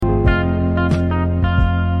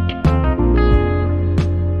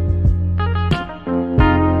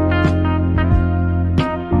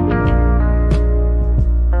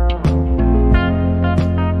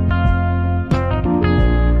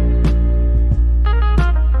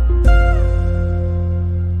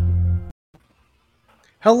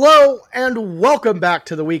Hello and welcome back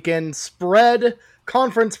to the Weekend Spread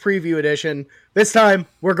Conference Preview Edition. This time,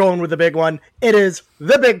 we're going with the big one. It is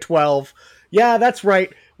the Big 12. Yeah, that's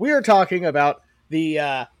right. We are talking about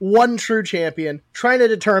the one true champion, trying to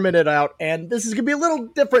determine it out, and this is going to be a little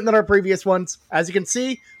different than our previous ones. As you can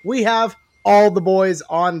see, we have all the boys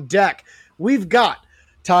on deck. We've got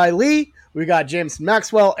Ty Lee, we got Jameson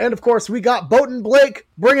Maxwell, and of course, we got Boatin Blake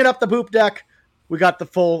bringing up the poop deck. We got the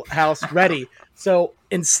full house ready. So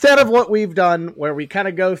instead of what we've done, where we kind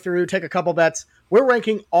of go through, take a couple bets, we're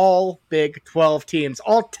ranking all Big 12 teams,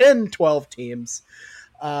 all 10-12 teams,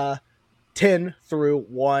 10 through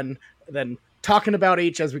 1, then talking about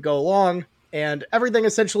each as we go along, and everything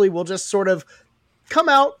essentially will just sort of come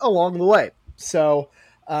out along the way. So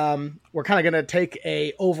we're kind of going to take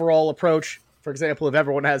a overall approach. For example, if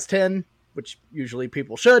everyone has 10, which usually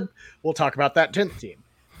people should, we'll talk about that 10th team.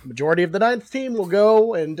 The majority of the 9th team will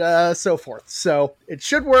go and so forth. So it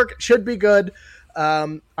should work. It should be good.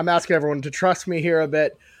 I'm asking everyone to trust me here a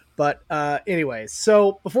bit. But anyways,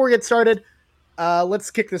 so before we get started, let's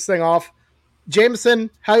kick this thing off. Jameson,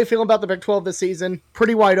 how are you feeling about the Big 12 this season?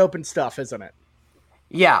 Pretty wide open stuff, isn't it?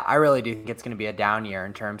 Yeah, I really do think it's going to be a down year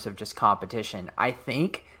in terms of just competition.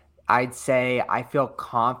 I'd say I feel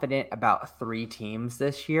confident about 3 teams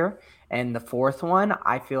this year. And the 4th one,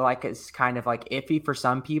 I feel like it's kind of like iffy for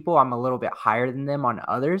some people. I'm a little bit higher than them on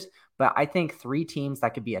others. But I think 3 teams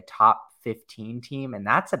that could be a top 15 team, and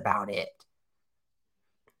that's about it.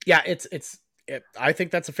 Yeah, I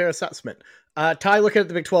think that's a fair assessment. Ty, looking at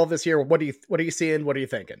the Big 12 this year, what are you seeing? What are you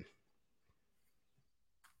thinking?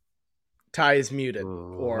 Ty is muted.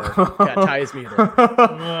 Ty is muted.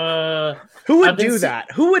 Who would do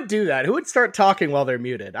that? Who would do that? Who would start talking while they're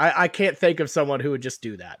muted? I can't think of someone who would just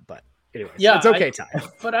do that, but anyways, yeah, it's okay, Ty.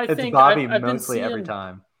 But I think Bobby I've mostly been seeing, every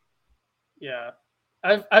time. Yeah.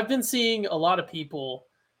 I've been seeing a lot of people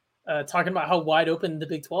talking about how wide open the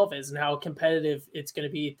Big 12 is and how competitive it's going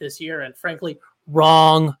to be this year. And frankly,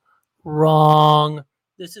 wrong.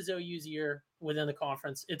 This is OU's year within the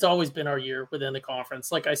conference. It's always been our year within the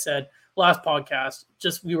conference. Like I said, last podcast,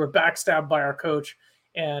 we were backstabbed by our coach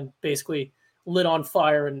and basically lit on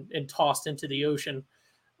fire and tossed into the ocean,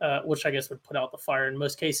 which I guess would put out the fire in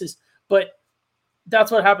most cases. But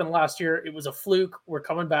that's what happened last year. It was a fluke. We're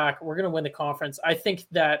coming back. We're going to win the conference. I think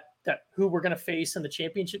that who we're going to face in the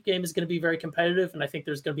championship game is going to be very competitive, and I think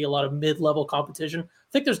there's going to be a lot of mid-level competition.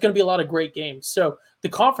 I think there's going to be a lot of great games. So the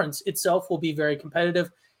conference itself will be very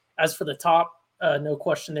competitive. As for the top, no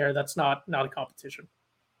question there. That's not a competition.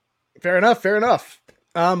 Fair enough.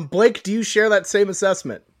 Blake, do you share that same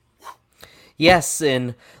assessment? Yes,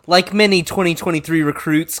 and like many 2023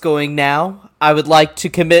 recruits going now, I would like to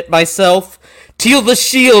commit myself to the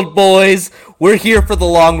Shield, boys. We're here for the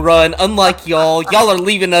long run. Unlike y'all are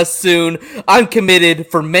leaving us soon. I'm committed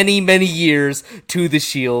for many, many years to the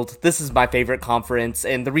Shield. This is my favorite conference,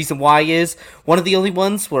 and the reason why is one of the only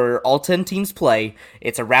ones where all 10 teams play.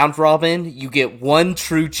 It's a round robin. You get one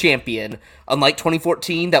true champion. Unlike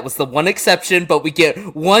 2014, that was the one exception, but we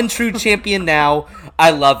get one true champion now.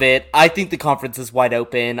 I love it. I think the conference is wide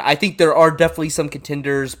open. I think there are definitely some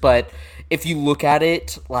contenders, but if you look at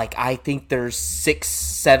it, I think there's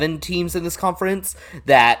 6-7 teams in this conference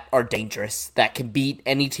that are dangerous, that can beat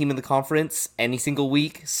any team in the conference any single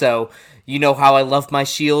week. So, you know how I love my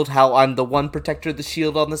Shield, how I'm the one protector of the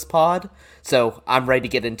Shield on this pod. So, I'm ready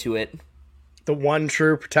to get into it. The one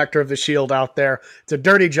true protector of the Shield out there. It's a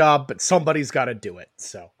dirty job, but somebody's got to do it.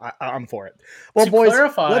 So, I'm for it. Well, to boys,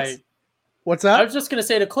 clarify, what's that? I was just going to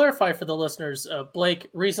say, to clarify for the listeners, Blake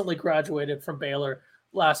recently graduated from Baylor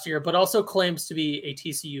last year, but also claims to be a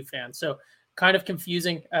TCU fan. So kind of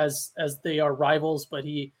confusing as they are rivals, but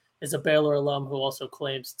he is a Baylor alum who also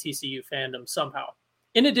claims TCU fandom somehow,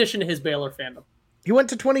 in addition to his Baylor fandom. He went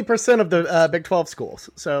to 20% of the Big 12 schools.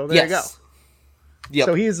 So there you go. Yep.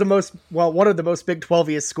 So he's one of the most Big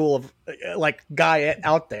 12iest school of guy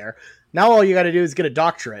out there. Now all you got to do is get a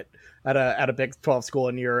doctorate at a Big 12 school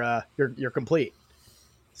and you're complete.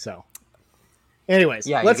 So anyways,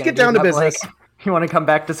 let's get down to business. You want to come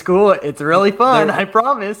back to school? It's really fun, I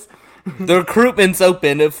promise. The recruitment's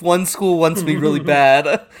open. If one school wants me really bad,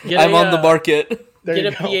 I'm on the market. Get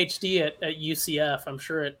a PhD at UCF. I'm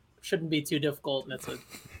sure it shouldn't be too difficult, and it's a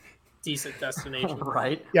decent destination.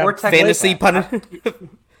 Right? Yeah, or fantasy punishment. You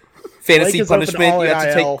have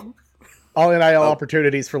to take all NIL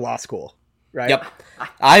opportunities for law school, right? Yep.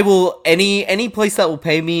 I will any place that will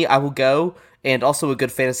pay me, I will go. And also a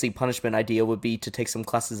good fantasy punishment idea would be to take some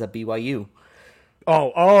classes at BYU.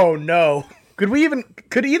 Oh no.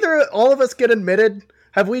 Could either all of us get admitted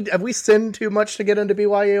Have we sinned too much to get into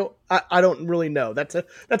BYU? I don't really know. That's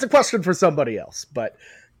a question for somebody else. But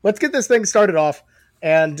let's get this thing started off.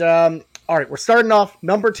 And all right, we're starting off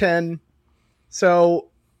number 10. So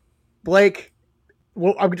Blake,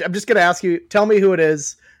 I'm just going to ask you, tell me who it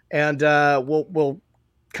is, and we'll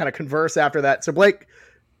kind of converse after that. So Blake,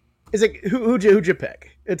 is it who'd you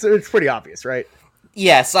pick? It's pretty obvious, right?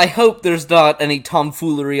 Yes, I hope there's not any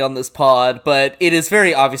tomfoolery on this pod, but it is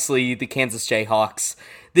very obviously the Kansas Jayhawks.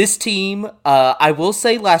 This team, I will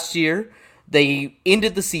say last year, they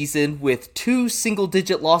ended the season with 2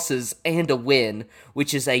 single-digit losses and a win,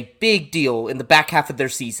 which is a big deal in the back half of their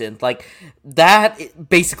season. Like, that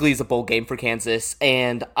basically is a bowl game for Kansas,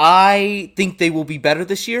 and I think they will be better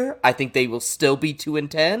this year. I think they will still be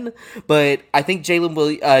 2-10, but I think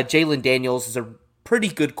Jalen Daniels is a pretty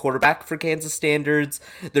good quarterback for Kansas standards.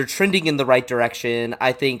 They're trending in the right direction.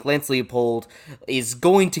 I think Lance Leopold is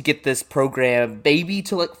going to get this program maybe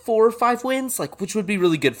to like 4 or 5 wins, which would be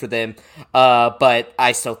really good for them. But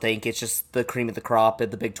I still think it's just the cream of the crop,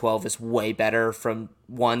 and the Big 12 is way better from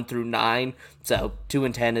 1 through 9. So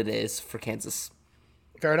 2-10 it is for Kansas.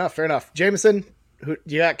 Fair enough. Jameson, do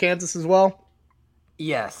you got Kansas as well?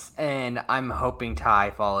 Yes, and I'm hoping Ty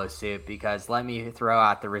follows suit, because let me throw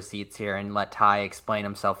out the receipts here and let Ty explain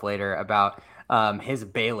himself later about his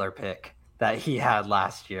Baylor pick that he had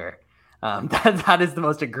last year. That is the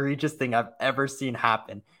most egregious thing I've ever seen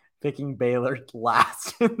happen, picking Baylor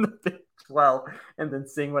last in the Big 12 and then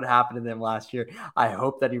seeing what happened to them last year. I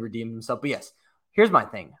hope that he redeemed himself. But yes, here's my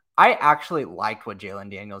thing. I actually liked what Jalen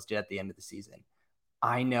Daniels did at the end of the season.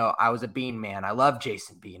 I know I was a Bean man. I loved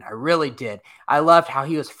Jason Bean. I really did. I loved how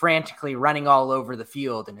he was frantically running all over the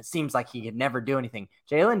field, and it seems like he could never do anything.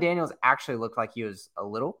 Jalen Daniels actually looked like he was a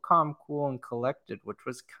little calm, cool, and collected, which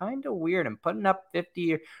was kind of weird. And putting up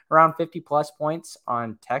around 50-plus points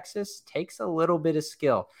on Texas takes a little bit of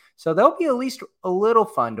skill. So they'll be at least a little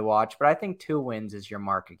fun to watch, but I think 2 wins is your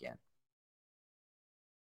mark again.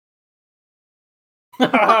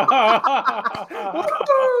 Bobby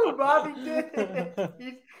did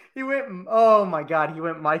it. He went, oh my God, he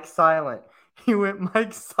went Mike Silent. He went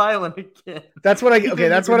Mike Silent again. That's what I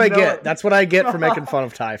get. That's what I get for making fun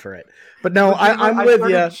of Ty for it. But no, I'm with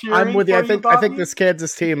you. I'm with you. I think this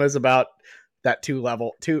Kansas team is about that 2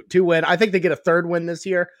 win. I think they get a 3rd win this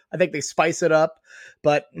year. I think they spice it up.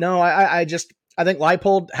 But no, I think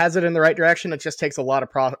Leipold has it in the right direction. It just takes a lot of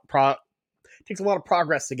progress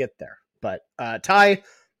to get there. But Ty,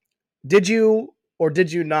 did you or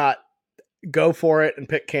did you not go for it and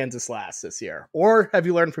pick Kansas last this year? Or have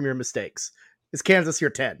you learned from your mistakes? Is Kansas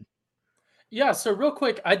your 10? Yeah, so real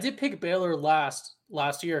quick, I did pick Baylor last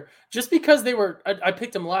year. Just because I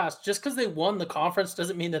picked them last, just because they won the conference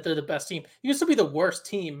doesn't mean that they're the best team. You can still be the worst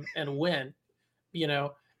team and win.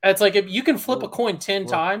 It's like if you can flip a coin 10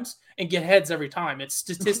 times and get heads every time. It's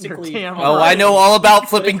statistically. I know all about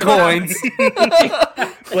flipping coins.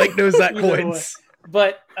 Blake knows that coins.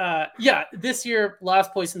 But yeah, this year,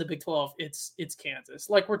 last place in the Big 12, it's Kansas.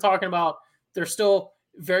 Like we're talking about, they're still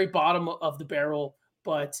very bottom of the barrel,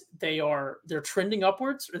 but they're trending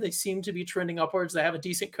upwards, or they seem to be trending upwards. They have a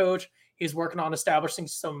decent coach. He's working on establishing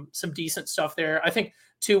some decent stuff there. I think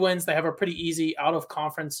 2 wins. They have a pretty easy out of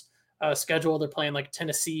conference schedule. They're playing like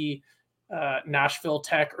Tennessee, Nashville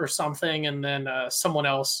Tech or something, and then someone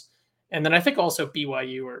else. And then I think also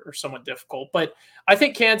BYU or somewhat difficult. But I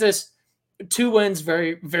think Kansas, 2 wins,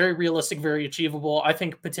 very, very realistic, very achievable. I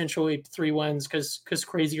think potentially 3 wins because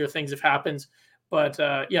crazier things have happened. But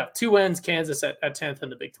yeah, 2 wins, Kansas at 10th in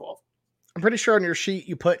the Big 12. I'm pretty sure on your sheet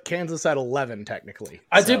you put Kansas at 11 technically.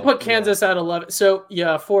 I did put Kansas at 11. So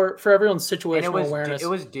yeah, for everyone's situational awareness. It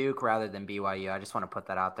was Duke rather than BYU. I just want to put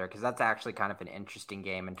that out there because that's actually kind of an interesting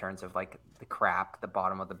game in terms of like the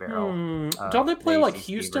bottom of the barrel. Don't they play like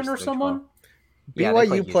Houston or someone?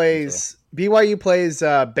 BYU plays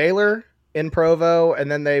Baylor in Provo, and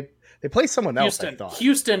then they play someone else. I thought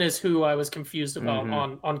Houston is who I was confused about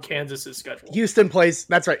on Kansas's schedule. Houston plays.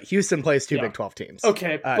 That's right. Houston plays 2 Big 12 teams.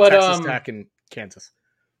 Okay, but Texas Tech and Kansas.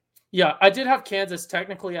 Yeah, I did have Kansas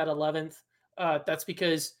technically at 11th. That's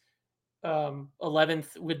because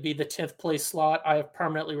 11th would be the 10th place slot. I have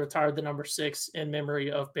permanently retired the number 6 in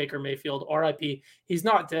memory of Baker Mayfield. R.I.P. He's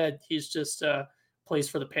not dead. He's just plays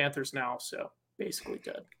for the Panthers now. So basically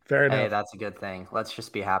dead. Fair enough. Hey, that's a good thing. Let's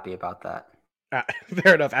just be happy about that.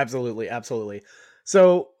 Fair enough. Absolutely.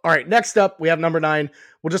 So, all right, next up, we have number 9.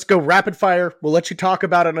 We'll just go rapid fire. We'll let you talk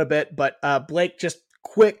about it in a bit, but Blake, just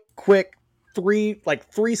quick, 3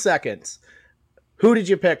 seconds. Who did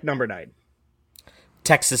you pick number 9?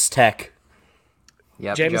 Texas Tech.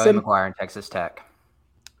 Yep, Jameson? Joey McGuire and Texas Tech.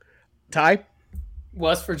 Ty?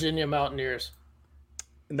 West Virginia Mountaineers.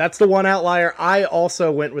 That's the one outlier. I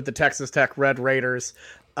also went with the Texas Tech Red Raiders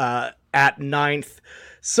at 9th.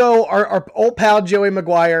 So our old pal Joey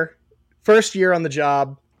McGuire, first year on the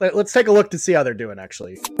job. Let's take a look to see how they're doing,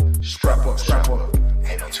 actually. Strap up,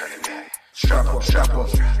 ain't no turning back. Strap up,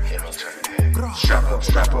 ain't no turning back. Strap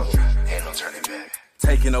up, ain't no turning back.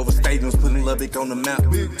 Taking over stadiums, putting Lubbock on the map.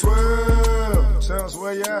 Big 12, sounds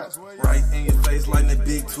where you at. Right in your face like the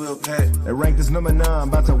Big 12 pack. They ranked us number 9,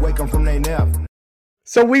 about to wake them from their nap.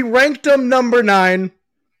 So we ranked them number 9.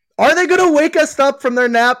 Are they going to wake us up from their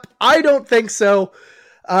nap? I don't think so.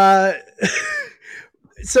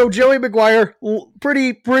 So Joey McGuire,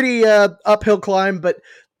 pretty uphill climb, but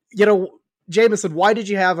Jameson, why did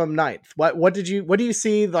you have him 9th? What do you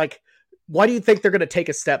see? Like, why do you think they're going to take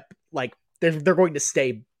a step? Like they're going to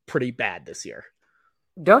stay pretty bad this year?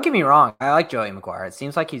 Don't get me wrong. I like Joey McGuire. It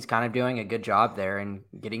seems like he's kind of doing a good job there and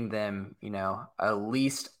getting them, at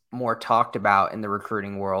least more talked about in the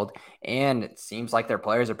recruiting world. And it seems like their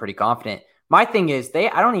players are pretty confident. My thing is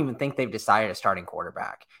I don't even think they've decided a starting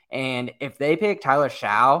quarterback. And if they pick Tyler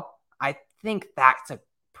Shao, I think that's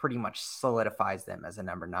pretty much solidifies them as a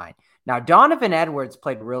number 9. Now, Donovan Edwards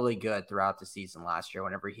played really good throughout the season last year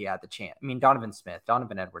whenever he had the chance. I mean, Donovan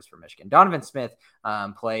Edwards for Michigan. Donovan Smith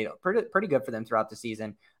played pretty good for them throughout the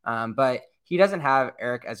season, but he doesn't have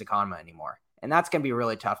Eric Ezekanma anymore. And that's going to be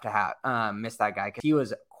really tough to have miss that guy because he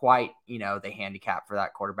was quite, the handicap for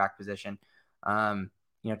that quarterback position.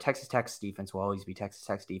 Texas Tech's defense will always be Texas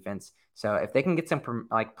Tech's defense. So if they can get some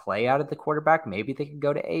play out of the quarterback, maybe they could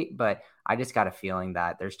go to 8. But I just got a feeling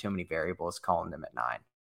that there's too many variables calling them at 9.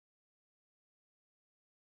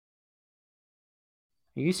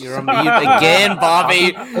 You're on mute again,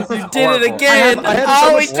 Bobby. You did it again.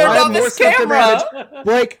 He turned on this camera.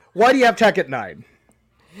 Blake, why do you have Tech at 9?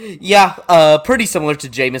 Yeah, pretty similar to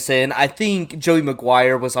Jameson. I think Joey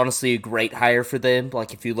McGuire was honestly a great hire for them.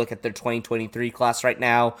 Like, if you look at their 2023 class right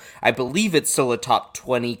now, I believe it's still a top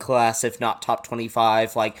 20 class, if not top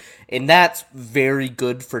 25. And that's very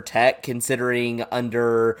good for Tech, considering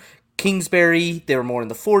under Kingsbury, they were more in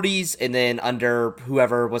the 40s, and then under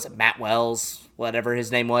whoever was it, Matt Wells, whatever his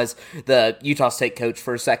name was, the Utah State coach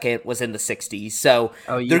for a second, was in the 60s. So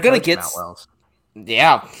they're going to get Matt Wells.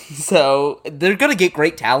 Yeah, so they're going to get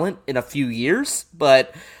great talent in a few years,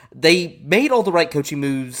 but they made all the right coaching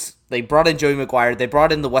moves. They brought in Joey McGuire. They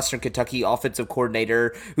brought in the Western Kentucky offensive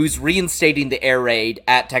coordinator who's reinstating the air raid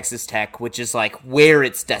at Texas Tech, which is where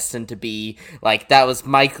it's destined to be. That was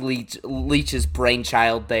Mike Leach's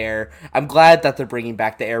brainchild there. I'm glad that they're bringing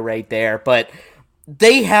back the air raid there, but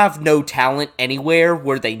they have no talent anywhere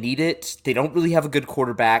where they need it. They don't really have a good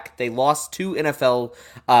quarterback. They lost 2 NFL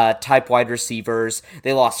type wide receivers.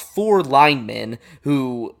 They lost 4 linemen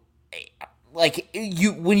who,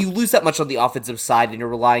 when you lose that much on the offensive side and you're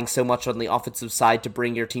relying so much on the offensive side to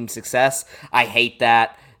bring your team success, I hate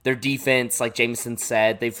that. Their defense, like Jameson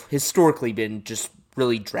said, they've historically been just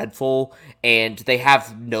really dreadful, and they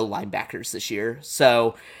have no linebackers this year.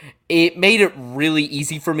 So it made it really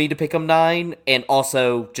easy for me to pick them 9, and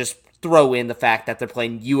also just throw in the fact that they're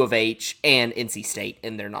playing U of H and NC State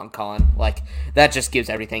in their non-con. That just gives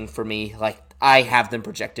everything for me. I have them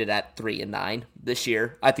projected at 3 and 9 this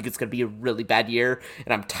year. I think it's going to be a really bad year,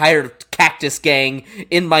 and I'm tired of Cactus Gang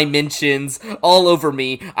in my mentions all over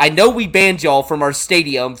me. I know we banned y'all from our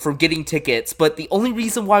stadium from getting tickets, but the only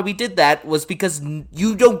reason why we did that was because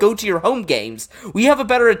you don't go to your home games. We have a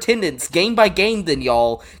better attendance game by game than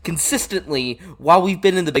y'all consistently while we've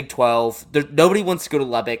been in the Big 12. Nobody wants to go to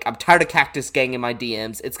Lubbock. I'm tired of Cactus Gang in my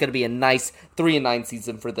DMs. It's going to be a nice 3 and 9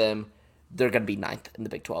 season for them. They're going to be 9th in the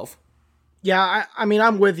Big 12. Yeah, I mean,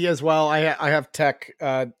 I'm with you as well. I have Tech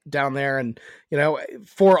down there, and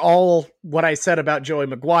for all what I said about Joey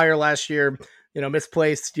McGuire last year,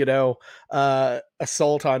 misplaced,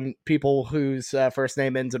 assault on people whose first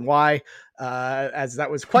name ends in Y, as that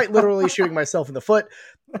was quite literally shooting myself in the foot.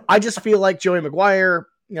 I just feel like Joey McGuire,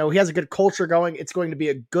 he has a good culture going. It's going to be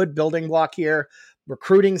a good building block here.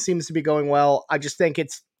 Recruiting seems to be going well. I just think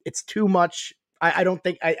it's too much. I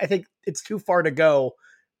think it's too far to go.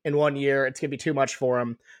 In 1 year, it's gonna be too much for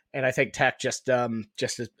him, and I think Tech just a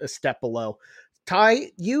step below. Ty,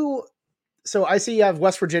 so I see you have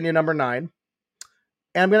West Virginia number 9,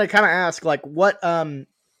 and I'm gonna kind of ask, what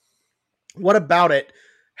about it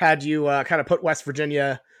had you kind of put West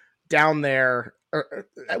Virginia down there, or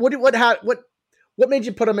what made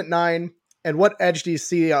you put them at 9, and what edge do you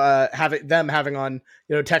see them having on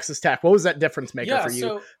Texas Tech? What was that difference maker for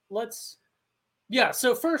you?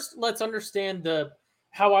 So first let's understand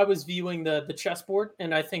how I was viewing the chessboard,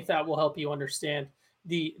 and I think that will help you understand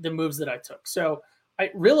the moves that I took. So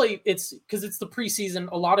it's because it's the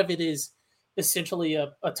preseason. A lot of it is essentially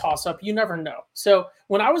a toss-up. You never know. So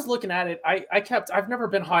when I was looking at it, I've never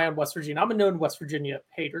been high on West Virginia. I'm a known West Virginia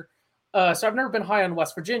hater. So I've never been high on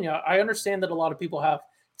West Virginia. I understand that a lot of people have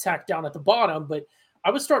Tech down at the bottom, but I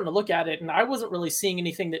was starting to look at it and I wasn't really seeing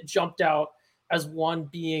anything that jumped out as one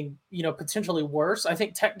being, potentially worse. I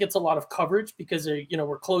think Tech gets a lot of coverage because,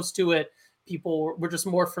 we're close to it. People were just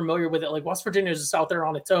more familiar with it. Like West Virginia is just out there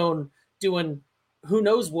on its own doing who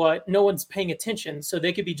knows what. No one's paying attention. So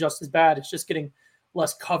they could be just as bad. It's just getting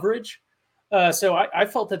less coverage. So I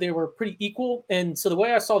felt that they were pretty equal. And so the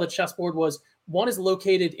way I saw the chessboard was one is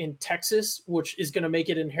located in Texas, which is going to make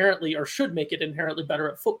it inherently or should make it inherently better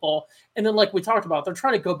at football. And then like we talked about, they're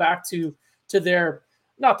trying to go back to their,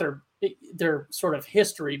 not their sort of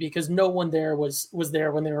history, because no one there was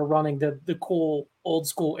there when they were running the cool old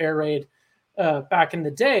school air raid back in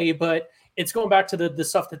the day. But it's going back to the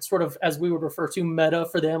stuff that's sort of, as we would refer to, meta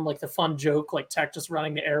for them, like the fun joke, like Tech just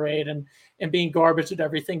running the air raid and being garbage at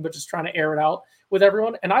everything, but just trying to air it out with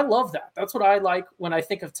everyone. And I love that. That's what I like when I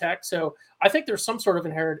think of Tech. So I think there's some sort of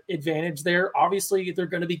inherent advantage there. Obviously, they're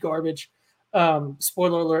going to be garbage.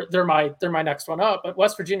 Spoiler alert, they're my next one up. But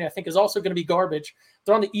West Virginia, I think, is also going to be garbage.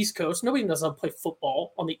 They're on the East Coast. Nobody knows how to play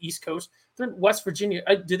football on the East Coast. They're in West Virginia.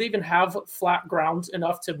 Do they even have flat ground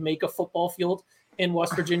enough to make a football field in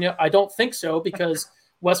West Virginia? I don't think so, because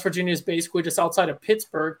West Virginia is basically just outside of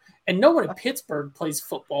Pittsburgh, and no one in Pittsburgh plays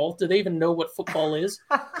football. Do they even know what football is?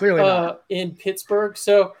 Clearly not. In Pittsburgh.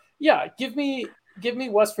 So yeah, give me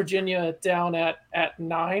West Virginia down at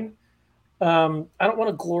 9. I don't want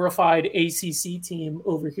a glorified ACC team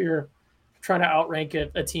over here trying to outrank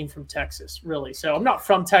a team from Texas, really. So I'm not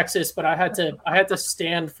from Texas, but I had to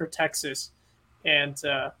stand for Texas and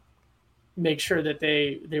make sure that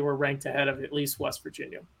they were ranked ahead of at least West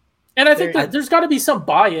Virginia. And I think there's got to be some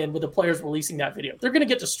buy-in with the players releasing that video. They're going to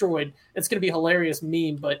get destroyed. It's going to be a hilarious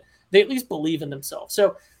meme, but they at least believe in themselves.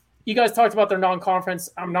 So you guys talked about their non-conference.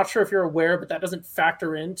 I'm not sure if you're aware, but that doesn't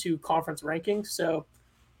factor into conference rankings. So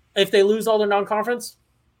if they lose all their non-conference,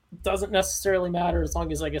 it doesn't necessarily matter, as long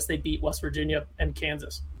as I guess they beat West Virginia and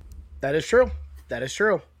Kansas. That is true.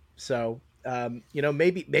 So,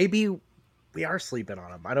 maybe we are sleeping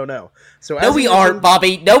on them. I don't know. So no, we aren't,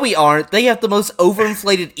 Bobby. No, we aren't. They have the most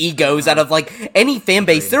overinflated egos out of any fan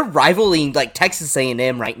base. They're rivaling Texas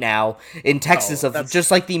A&M right now in Texas of just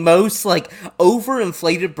the most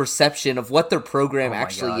overinflated perception of what their program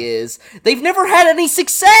actually is. They've never had any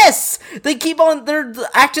success. They keep on. They're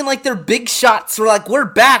acting like they're big shots. We're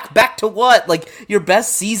back to what? Your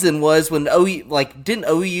best season was when didn't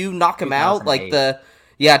OU knock them out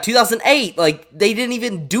 2008. They didn't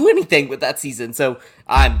even do anything with that season. So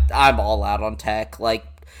I'm all out on Tech.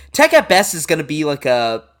 Tech at best is going to be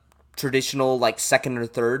a traditional second or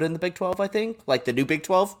third in the Big 12, I think. The new Big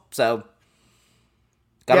 12. So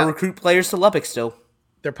gotta recruit players to Lubbock still.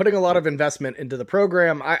 They're putting a lot of investment into the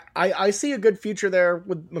program. I see a good future there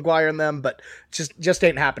with McGuire and them, but just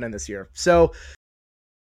ain't happening this year. So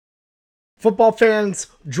football fans,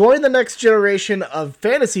 join the next generation of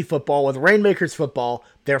fantasy football with Rainmakers Football,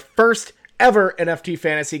 their first ever NFT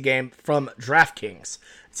fantasy game from DraftKings.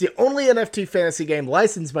 It's the only NFT fantasy game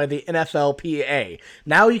licensed by the NFLPA.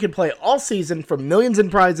 Now you can play all season for millions in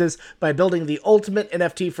prizes by building the ultimate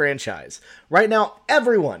NFT franchise. Right now,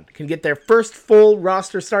 everyone can get their first full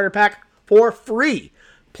roster starter pack for free.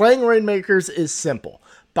 Playing Rainmakers is simple.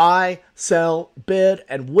 Buy, sell, bid,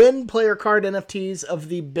 and win player card NFTs of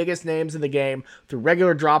the biggest names in the game through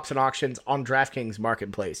regular drops and auctions on DraftKings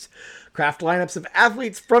Marketplace. Craft lineups of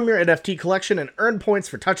athletes from your NFT collection and earn points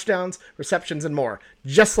for touchdowns, receptions, and more,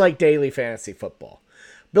 just like daily fantasy football.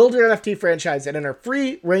 Build your NFT franchise and enter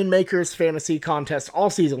free Rainmakers fantasy contests all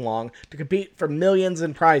season long to compete for millions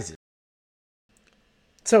in prizes.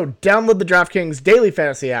 So download the DraftKings Daily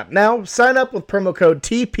Fantasy app now, sign up with promo code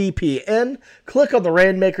TPPN, click on the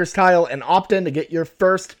Rainmakers tile, and opt in to get your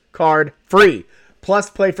first card free.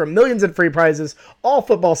 Plus, play for millions in free prizes all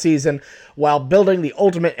football season while building the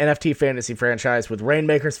ultimate NFT fantasy franchise with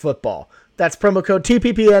Rainmakers Football. That's promo code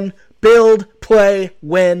TPPN, build, play,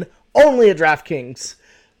 win, only at DraftKings.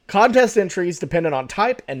 Contest entries dependent on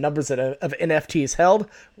type and numbers of NFTs held.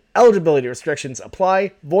 Eligibility restrictions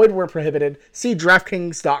apply. Void where prohibited. See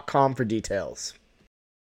DraftKings.com for details.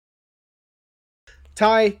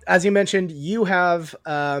 Ty, as you mentioned, you have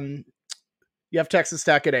Texas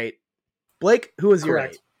Tech at 8. Blake, who is your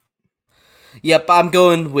 8? Yep, I'm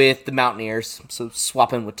going with the Mountaineers, so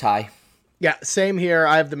swapping with Ty. Yeah, same here.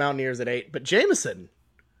 I have the Mountaineers at 8. But Jameson,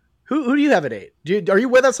 who do you have at 8? Are you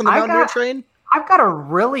with us on the Mountaineer train? I've got a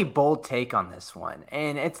really bold take on this one,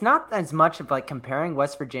 and it's not as much of comparing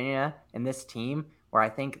West Virginia and this team, where I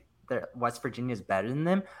think that West Virginia is better than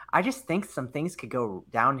them. I just think some things could go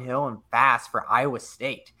downhill and fast for Iowa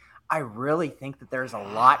State. I really think that there's a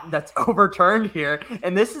lot that's overturned here,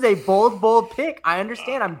 and this is a bold pick. I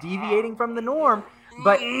understand I'm deviating from the norm,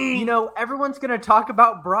 but, everyone's going to talk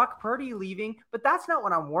about Brock Purdy leaving, but that's not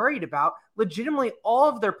what I'm worried about. Legitimately, all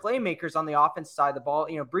of their playmakers on the offense side of the ball,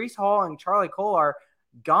 Breece Hall and Charlie Cole are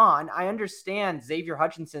gone. I understand Xavier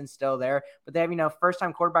Hutchinson's still there, but they have,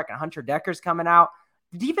 first-time quarterback and Hunter Decker's coming out.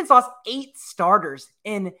 The defense lost 8 starters,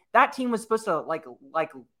 and that team was supposed to,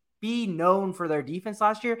 be known for their defense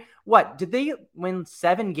last year. What, did they win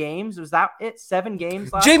 7 games? Was that it? 7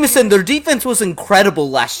 games last Jameson, year? their defense was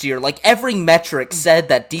incredible last year. Like, every metric said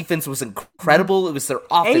that defense was incredible. It was their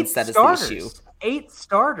offense that is the issue. 8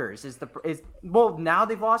 starters now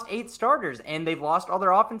they've lost 8 starters, and they've lost all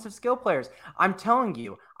their offensive skill players. I'm telling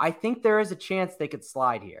you, I think there is a chance they could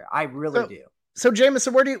slide here. I really do. So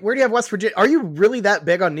Jameson, where do you have West Virginia? Are you really that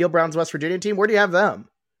big on Neil Brown's West Virginia team? Where do you have them?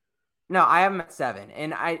 No, I have them at 7.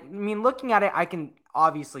 And I mean, looking at it, I can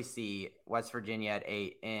obviously see West Virginia at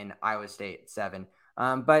 8 and Iowa State at 7.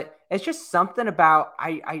 But it's just something about,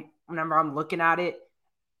 I whenever I'm looking at it,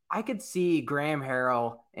 I could see Graham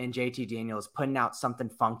Harrell and JT Daniels putting out something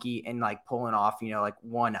funky and pulling off,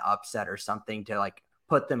 one upset or something to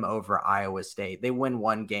put them over Iowa State. They win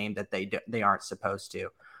one game that they aren't supposed to.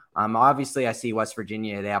 Obviously, I see West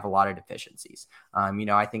Virginia. They have a lot of deficiencies.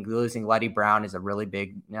 I think losing Letty Brown is a really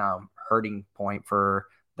big hurting point for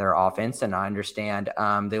their offense, and I understand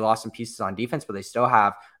they lost some pieces on defense, but they still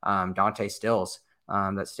have Dante Stills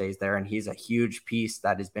that stays there, and he's a huge piece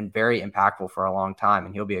that has been very impactful for a long time,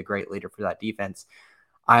 and he'll be a great leader for that defense.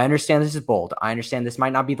 I understand this is bold. I understand this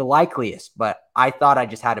might not be the likeliest, but I thought I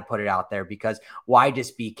just had to put it out there because why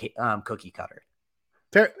just be cookie cutter?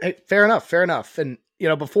 Fair enough. And,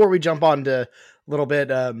 before we jump on to a little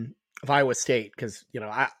bit of Iowa State, because,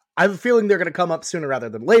 I have a feeling they're going to come up sooner rather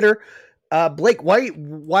than later. Blake,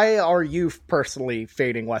 why are you personally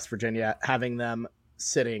fading West Virginia, having them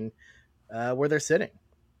sitting where they're sitting?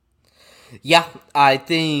 Yeah, I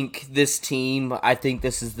think this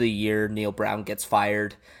is the year Neil Brown gets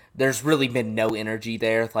fired. There's really been no energy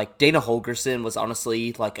there. Dana Holgorsen was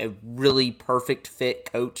honestly a really perfect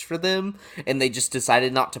fit coach for them, and they just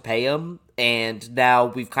decided not to pay him. And now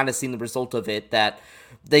we've kind of seen the result of it, that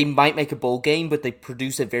they might make a bowl game, but they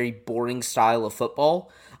produce a very boring style of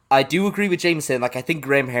football. I do agree with Jameson. I think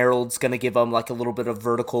Graham Harreld's going to give them, a little bit of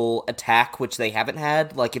vertical attack, which they haven't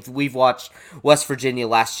had. If we've watched West Virginia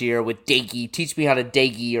last year with Daggy, teach me how to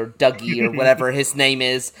Daggy or Dougie or whatever his name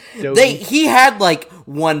is. He had,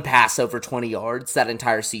 one pass over 20 yards that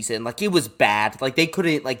entire season. It was bad. They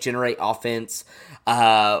couldn't, generate offense,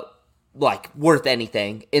 worth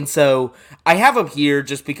anything. And so I have him here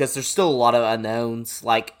just because there's still a lot of unknowns.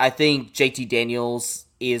 I think JT Daniels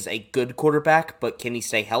is a good quarterback, but can he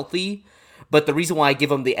stay healthy? But the reason why I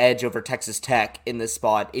give him the edge over Texas Tech in this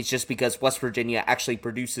spot is just because West Virginia actually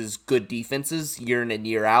produces good defenses year in and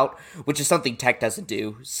year out, which is something Tech doesn't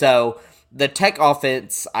do. So the Tech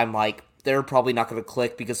offense, I'm they're probably not going to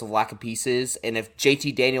click because of lack of pieces. And if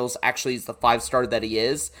JT Daniels actually is the 5-star that he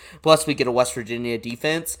is, plus we get a West Virginia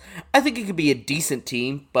defense, I think it could be a decent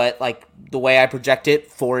team. But the way I project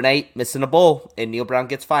it, 4-8, missing a bowl, and Neil Brown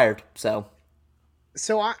gets fired. So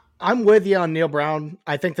I'm with you on Neil Brown.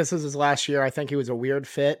 I think this is his last year. I think he was a weird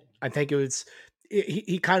fit. I think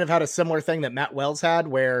he kind of had a similar thing that Matt Wells had,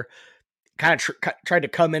 where kind of tried to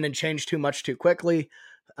come in and change too much too quickly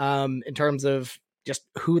in terms of just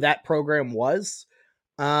who that program was.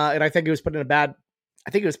 And I think he was put in a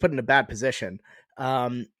bad position.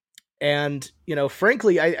 And,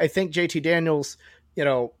 frankly, I think JT Daniels,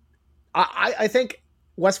 I think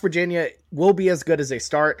West Virginia will be as good as they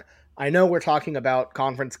start. I know we're talking about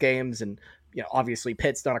conference games, and obviously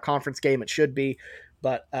Pitt's not a conference game. It should be,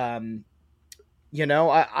 but I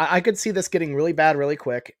could see this getting really bad really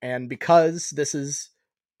quick. And because this is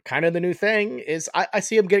kind of the new thing, is I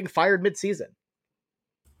see him getting fired mid-season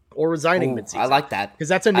or resigning mid-season. I like that, because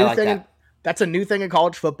that's a new thing. That's a new thing in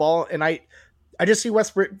college football, and I just see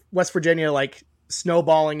West Virginia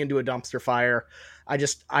snowballing into a dumpster fire.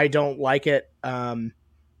 I don't like it.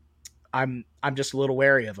 I'm just a little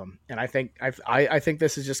wary of them, and I think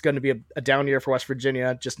this is just going to be a down year for West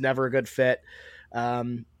Virginia. Just never a good fit,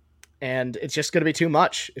 and it's just going to be too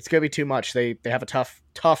much. It's going to be too much. They have a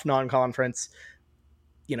tough non-conference.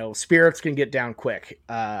 Spirits can get down quick,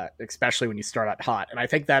 especially when you start out hot, and I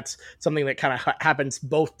think that's something that kind of happens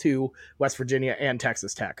both to West Virginia and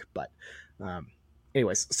Texas Tech. But,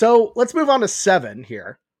 anyways, so let's move on to 7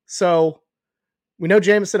 here. So we know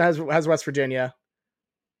Jameson has West Virginia.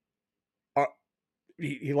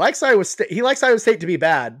 He likes Iowa State. He likes Iowa State to be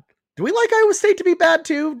bad. Do we like Iowa State to be bad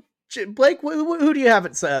too? Blake, who do you have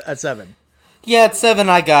at 7? Yeah, at 7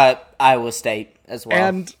 I got Iowa State as well.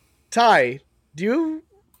 And Ty, do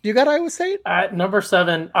you got Iowa State? At number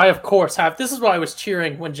 7, I of course have. This is why I was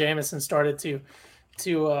cheering when Jamison started to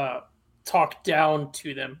talk down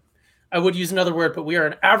to them. I would use another word, but we are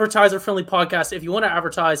an advertiser-friendly podcast. If you want to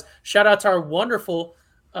advertise, shout out to our wonderful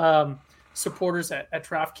supporters at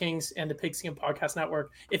DraftKings and the Pigskin Podcast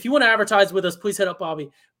Network. If you want to advertise with us, please hit up Bobby.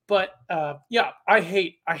 But yeah, I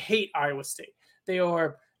hate Iowa State. They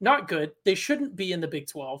are not good. They shouldn't be in the Big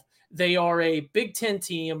 12. They are a Big 10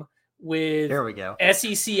 team with There we go.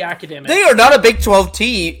 SEC academics. They are not a Big 12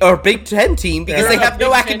 team or Big 10 team because they have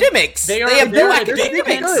no academics. They have no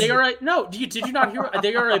academics. They are did you not hear?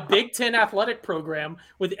 They are a Big 10 athletic program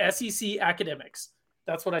with SEC academics.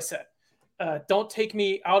 That's what I said. Don't take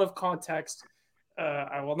me out of context.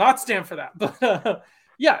 I will not stand for that. But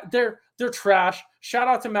yeah, they're trash. Shout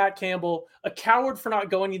out to Matt Campbell, a coward for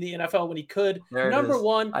not going to the NFL when he could. Number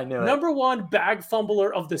one bag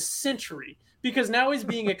fumbler of the century, because now he's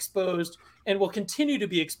being exposed and will continue to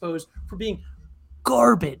be exposed for being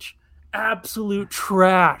garbage, absolute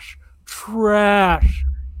trash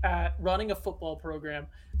at running a football program,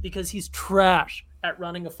 because he's trash at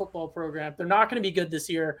running a football program. They're not going to be good this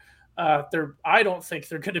year. I don't think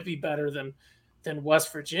they're going to be better than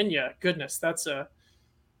West Virginia. Goodness, that's a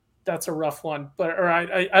rough one.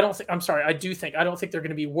 I don't think they're going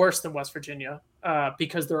to be worse than West Virginia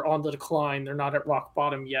because they're on the decline. They're not at rock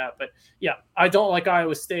bottom yet. But yeah, I don't like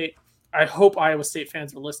Iowa State. I hope Iowa State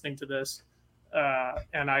fans are listening to this,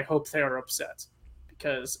 and I hope they are upset,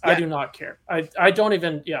 because I do not care. I don't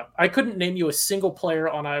even. Yeah, I couldn't name you a single player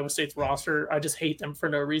on Iowa State's roster. I just hate them for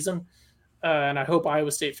no reason, and I hope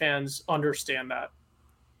Iowa State fans understand that.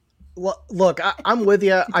 Look, I'm with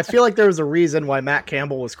you. I feel like there was a reason why Matt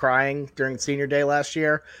Campbell was crying during senior day last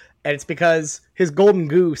year, and it's because his golden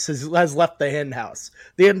goose has left the hen house.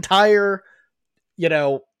 The entire,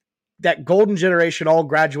 that golden generation all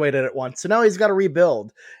graduated at once, so now he's got to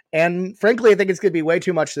rebuild. And frankly, I think it's going to be way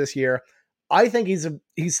too much this year. I think he's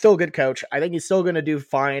still a good coach. I think he's still going to do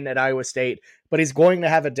fine at Iowa State, but he's going to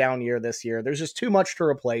have a down year this year. There's just too much to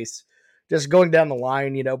replace. Just going down the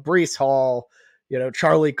line, Breece Hall,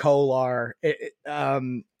 Charlie Kolar.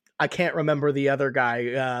 I can't remember the other guy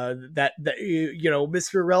that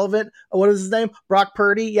Mr. Relevant. What is his name? Brock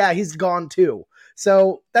Purdy. Yeah, he's gone too.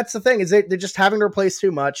 So that's the thing, is they're just having to replace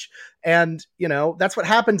too much. And, that's what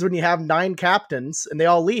happens when you have 9 captains and they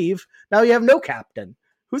all leave. Now you have no captain.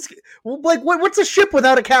 Blake, what's a ship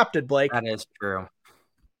without a captain, Blake? That is true.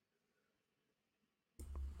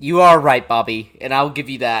 You are right, Bobby, and I'll give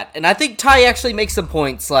you that. And I think Ty actually makes some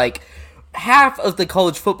points, like, half of the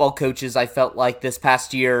college football coaches, I felt like this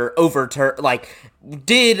past year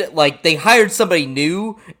they hired somebody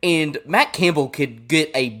new, and Matt Campbell could get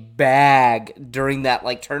a bag during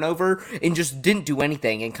that turnover and just didn't do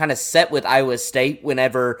anything, and kind of set with Iowa State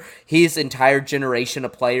whenever his entire generation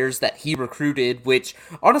of players that he recruited, which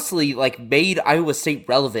honestly made Iowa State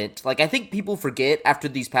relevant. I think people forget after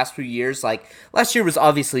these past few years, last year was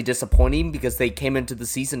obviously disappointing because they came into the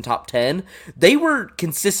season top 10. They were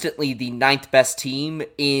consistently the 9th best team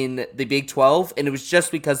in the Big 12, and it was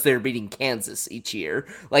just because they were beating Kansas each year.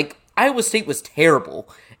 Iowa State was terrible,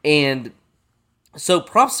 and so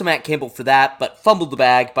props to Matt Campbell for that, but fumbled the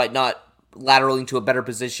bag by not lateraling to a better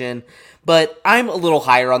position. But I'm a little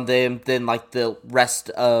higher on them than the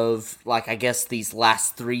rest of I guess these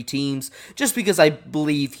last 3 teams, just because I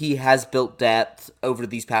believe he has built depth over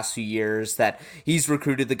these past few years, that he's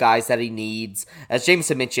recruited the guys that he needs. As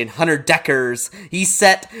Jameson mentioned, Hunter Deckers, he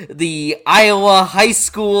set the Iowa high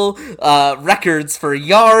school records for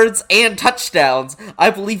yards and touchdowns.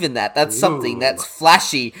 I believe in that. That's something that's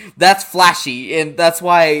flashy. And that's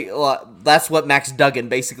why that's what Max Duggan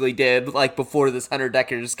basically did before this Hunter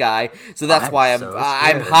Deckers guy. So that's why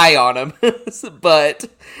I'm high on him. But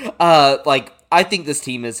I think this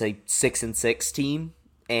team is a 6-6 team,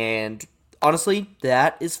 and honestly,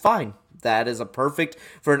 that is fine. That is a perfect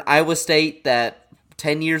for an Iowa State that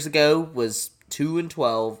 10 years ago was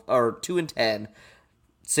 2-12 or 2-10.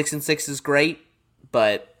 6-6 is great,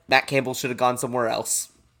 but Matt Campbell should have gone somewhere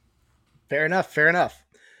else. Fair enough.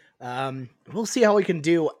 We'll see how we can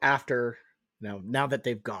do after now that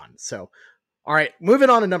they've gone. So, all right,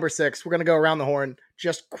 moving on to number 6. We're going to go around the horn.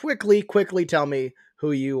 Just quickly tell me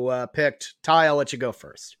who you picked. Ty, I'll let you go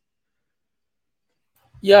first.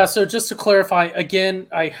 Yeah, so just to clarify, again,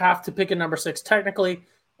 I have to pick a number 6. Technically,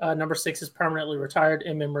 number 6 is permanently retired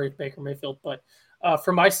in memory of Baker Mayfield. But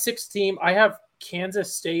for my 6th team, I have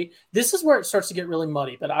Kansas State. This is where it starts to get really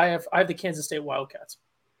muddy, but I have the Kansas State Wildcats.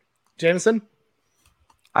 Jameson?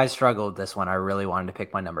 I struggled with this one. I really wanted to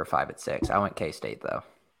pick my number 5 at 6. I went K-State though.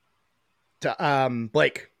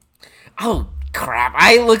 Blake. Oh crap!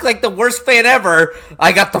 I look like the worst fan ever.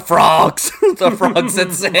 I got the Frogs. The Frogs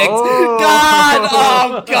at 6. Oh. God!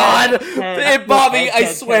 Oh God! Hey, Bobby, I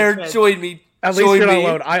hey, swear, hey. join me. At least Join you're not me.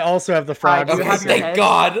 alone. I also have the Frogs. I do Okay, have your thank head.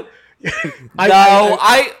 God.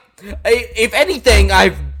 I- If anything,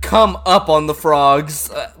 I've come up on the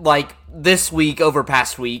Frogs like this week over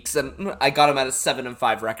past weeks, and I got them at a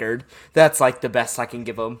 7-5 record. That's like the best I can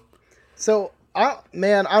give them. So,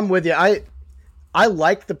 man, I'm with you. I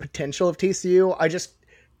like the potential of TCU.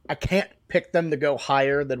 I can't pick them to go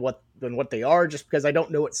higher than what they are, just because I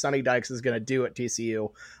don't know what Sonny Dykes is going to do at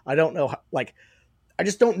TCU. I don't know, I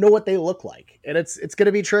just don't know what they look like, and it's going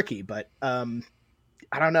to be tricky. But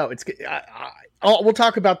I don't know. We'll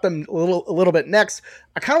talk about them a little bit next.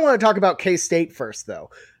 I kind of want to talk about K-State first, though.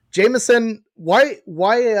 Jameson, why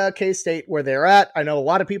K-State where they're at? I know a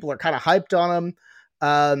lot of people are kind of hyped on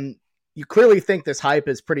them. You clearly think this hype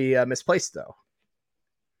is pretty misplaced, though.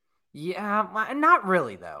 Yeah, not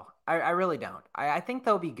really though. I really don't. I think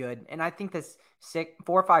they'll be good, and I think this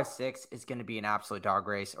 4, 5, 6 is going to be an absolute dog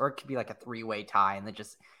race, or it could be like a 3-way tie, and then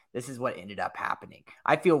this is what ended up happening.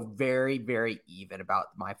 I feel very, very even about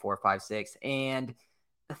my 4, 5, 6, and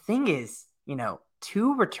the thing is,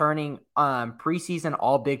 2 returning preseason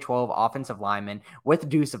all Big 12 offensive linemen with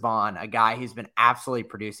Deuce Vaughn, a guy who's been absolutely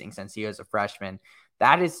producing since he was a freshman.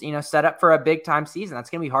 That is, set up for a big time season. That's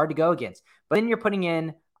going to be hard to go against. But then you're putting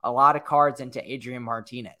in a lot of cards into Adrian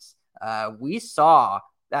Martinez. We saw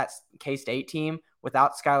that K-State team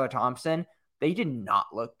without Skylar Thompson. They did not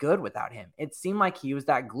look good without him. It seemed like he was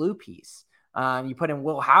that glue piece. You put in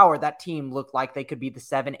Will Howard, that team looked like they could be the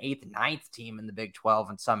 7th, 8th, 9th team in the Big 12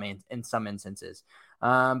 in some instances.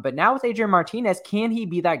 But now with Adrian Martinez, can he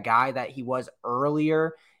be that guy that he was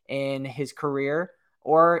earlier in his career?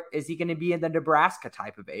 Or is he going to be in the Nebraska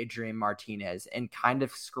type of Adrian Martinez and kind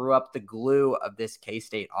of screw up the glue of this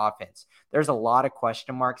K-State offense? There's a lot of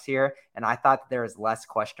question marks here, and I thought that there was less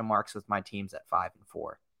question marks with my teams at 5 and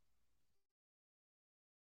 4.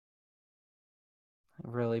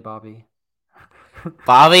 Really, Bobby?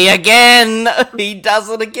 Bobby again! He does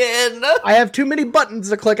it again! I have too many buttons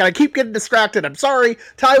to click, and I keep getting distracted. I'm sorry.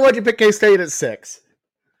 Ty, why'd you pick K-State at 6?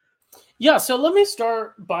 Yeah, so let me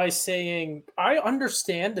start by saying I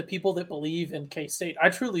understand the people that believe in K-State. I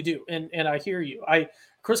truly do, and I hear you.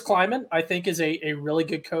 Chris Kleiman, I think, is a really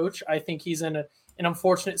good coach. I think he's in an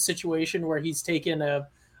unfortunate situation where he's taken a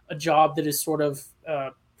job that is sort of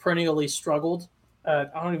perennially struggled. I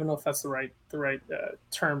don't even know if that's the right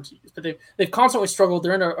term to use, but they've constantly struggled.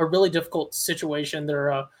 They're in a really difficult situation. They're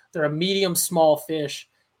a medium small fish,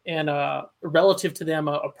 and relative to them,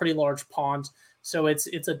 a pretty large pond. So it's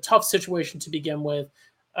a tough situation to begin with.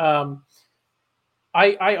 I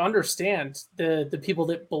understand the people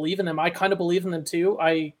that believe in them. I kind of believe in them too.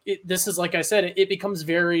 This is, like I said, it becomes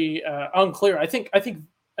very unclear. I think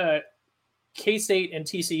K-State and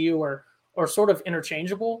TCU are sort of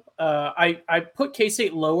interchangeable. I put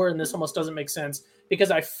K-State lower, and this almost doesn't make sense because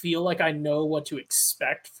I feel like I know what to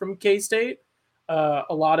expect from K-State. A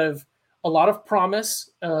lot of promise,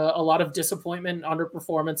 a lot of disappointment,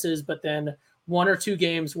 underperformances, but then 1 or 2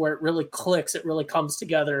 games where it really clicks, it really comes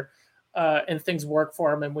together, and things work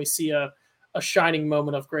for him, and we see a shining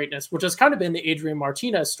moment of greatness, which has kind of been the Adrian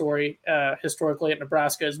Martinez story historically at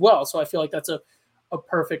Nebraska as well. So I feel like that's a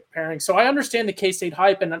perfect pairing. So I understand the K-State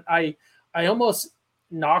hype, and I almost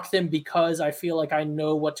knock them because I feel like I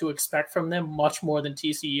know what to expect from them much more than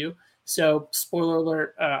TCU. So spoiler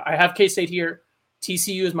alert, I have K-State here.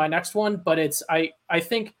 TCU is my next one, but I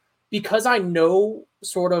think because I know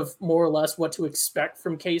sort of more or less what to expect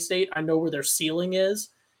from K-State, I know where their ceiling is.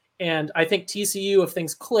 And I think TCU, if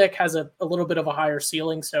things click, has a little bit of a higher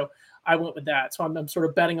ceiling. So I went with that. So I'm sort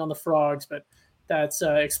of betting on the Frogs, but that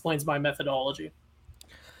explains my methodology.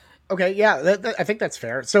 Okay, yeah, I think that's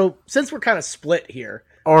fair. So since we're kind of split here,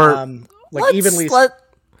 Or like evenly,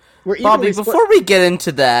 we're evenly Bobby, split. before we get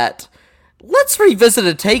into that, let's revisit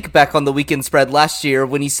a take back on the weekend spread last year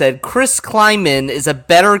when he said Chris Kleiman is a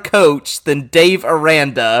better coach than Dave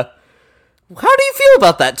Aranda. How do you feel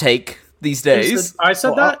about that take these days? I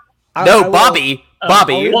said that? No, Bobby.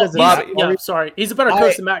 Bobby. Sorry. He's a better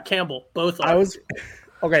coach than Matt Campbell. Both are.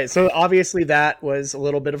 Okay, so obviously that was a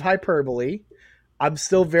little bit of hyperbole. I'm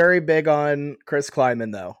still very big on Chris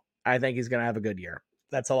Kleiman, though. I think he's going to have a good year.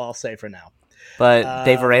 That's all I'll say for now. But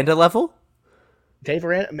Dave Aranda level? Dave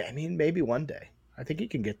Aranda, I mean, maybe one day. I think he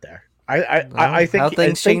can get there. I think how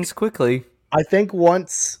things change quickly. I think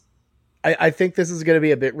I think this is going to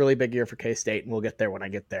be a really big year for K-State, and we'll get there when I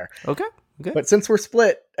get there. Okay. Okay. But since we're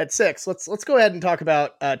split at 6, let's go ahead and talk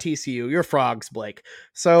about TCU, your Frogs, Blake.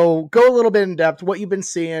 So go a little bit in depth. What you've been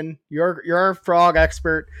seeing. You're our Frog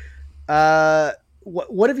expert.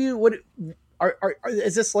 What have you? What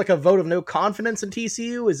is this like a vote of no confidence in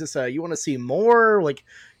TCU? Is this you want to see more? Like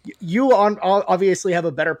you obviously have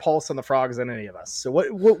a better pulse on the Frogs than any of us. So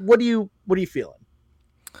what are you feeling?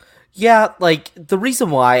 Yeah, like, the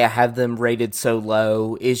reason why I have them rated so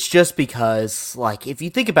low is just because, like, if you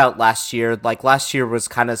think about last year was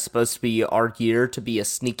kind of supposed to be our year to be a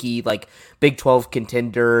sneaky, like, Big 12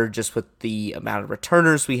 contender just with the amount of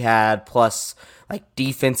returners we had, plus, like,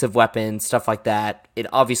 defensive weapons, stuff like that. It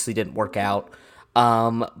obviously didn't work out.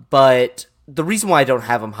 But the reason why I don't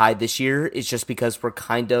have them high this year is just because we're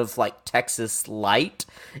kind of like Texas light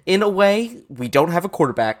in a way. We don't have a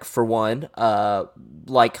quarterback, for one,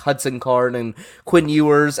 like Hudson Card and Quinn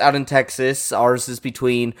Ewers out in Texas. Ours is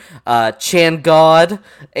between Chan God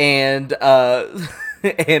and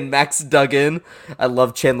and Max Duggan. I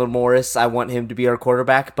love Chandler Morris. I want him to be our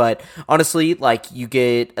quarterback, but honestly, like, you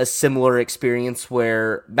get a similar experience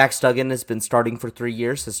where Max Duggan has been starting for 3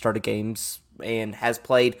 years, has started games and has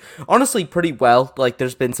played honestly pretty well. Like,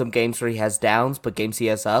 there's been some games where he has downs, but games he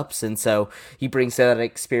has ups, and so he brings that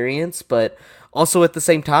experience. But also at the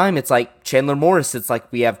same time, it's like Chandler Morris, it's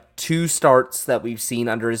like we have 2 starts that we've seen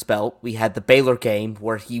under his belt. We had the Baylor game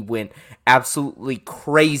where he went absolutely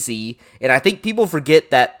crazy, and I think people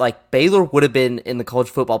forget that, like, Baylor would have been in the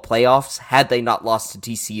college football playoffs had they not lost to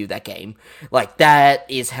TCU that game. Like, that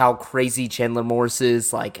is how crazy Chandler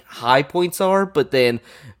Morris's, like, high points are. But then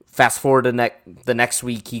fast forward to the next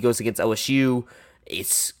week, he goes against OSU.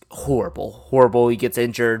 It's horrible. He gets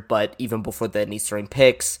injured, but even before then, he's throwing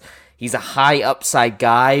picks. He's a high upside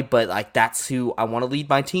guy, but, like, that's who I want to lead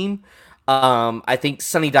my team. I think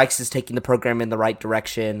Sonny Dykes is taking the program in the right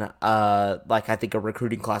direction. Like, I think our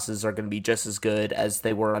recruiting classes are going to be just as good as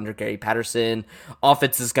they were under Gary Patterson.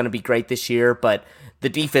 Offense is going to be great this year, but the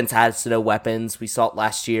defense has no weapons. We saw it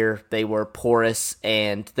last year. They were porous,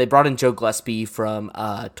 and they brought in Joe Gillespie from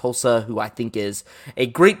Tulsa, who I think is a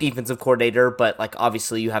great defensive coordinator, but, like,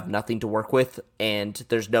 obviously you have nothing to work with, and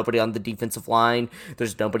there's nobody on the defensive line.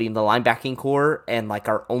 There's nobody in the linebacking core, and, like,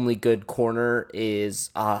 our only good corner is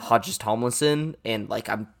Hodges Tomlinson, and, like,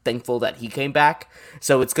 I'm thankful that he came back.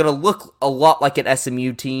 So it's going to look a lot like an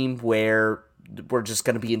SMU team where we're just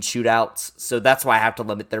going to be in shootouts. So that's why I have to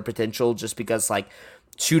limit their potential, just because, like,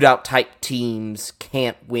 shootout type teams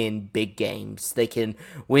can't win big games. They can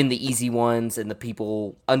win the easy ones and the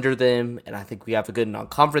people under them, and I think we have a good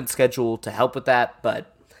non-conference schedule to help with that,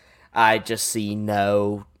 but I just see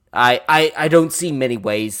I don't see many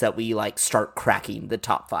ways that we, like, start cracking the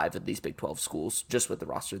top 5 of these Big 12 schools just with the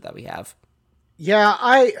roster that we have. Yeah,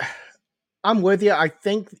 I'm with you. I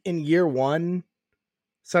think in year 1,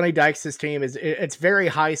 Sonny Dykes' team it's very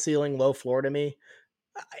high ceiling, low floor to me.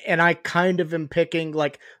 And I kind of am picking,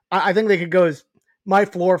 like, I think they could go my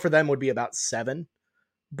floor for them would be about 7.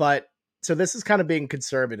 But so this is kind of being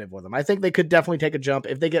conservative with them. I think they could definitely take a jump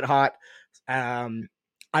if they get hot.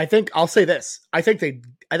 I think I'll say this. I think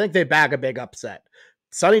they bag a big upset.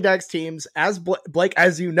 Sonny Dykes teams, as Blake,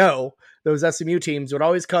 as you know, those SMU teams would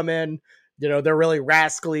always come in. You know, they're really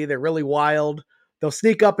rascally. They're really wild. They'll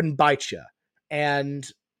sneak up and bite you. And,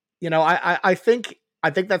 you know, I think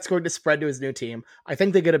that's going to spread to his new team. I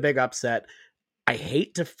think they get a big upset. I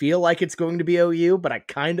hate to feel like it's going to be OU, but I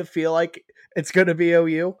kind of feel like it's going to be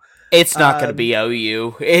OU. It's not going to be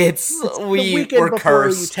OU. We're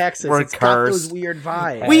cursed. OU, Texas. We're it's cursed. Got those weird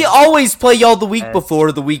vibes. We always play y'all the week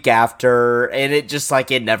before, the week after, and it just, like,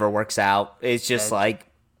 it never works out. It's just like,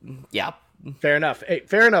 yeah. Fair enough. Hey,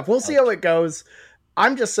 fair enough. We'll see how it goes.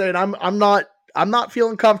 I'm just saying I'm not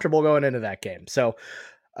feeling comfortable going into that game. So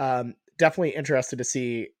definitely interested to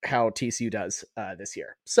see how TCU does this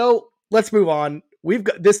year. So let's move on. We've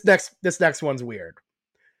got this next one's weird.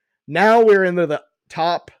 Now we're into the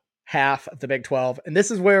top half of the Big 12, and this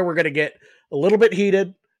is where we're going to get a little bit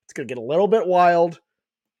heated. It's going to get a little bit wild,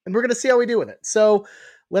 and we're going to see how we do with it. So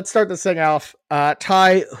let's start this thing off.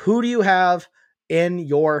 Ty, who do you have in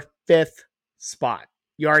your 5th spot?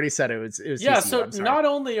 You already said it was yeah. TCU, So not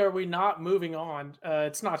only are we not moving on,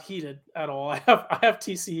 it's not heated at all. I have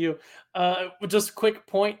TCU. Just a quick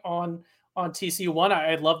point on TCU. One,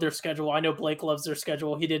 I love their schedule. I know Blake loves their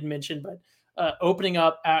schedule. He didn't mention, but opening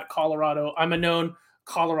up at Colorado. I'm a known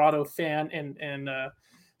Colorado fan and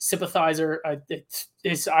sympathizer.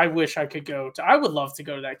 I wish I could go to. I would love to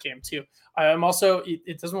go to that game too. I'm also.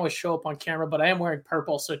 It doesn't always show up on camera, but I am wearing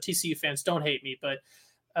purple, so TCU fans don't hate me. But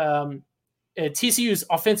TCU's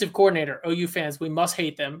offensive coordinator, OU fans, we must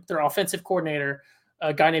hate them. Their offensive coordinator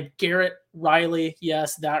a guy named Garrett Riley.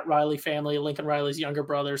 Yes, that Riley family, Lincoln Riley's younger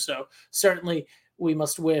brother. So certainly we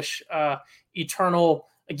must wish eternal,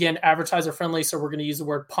 again, advertiser friendly. So we're going to use the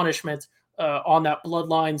word punishment on that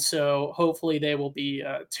bloodline. So hopefully they will be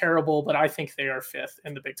terrible, but I think they are 5th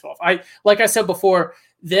in the Big 12. Like I said before,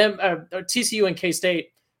 them TCU and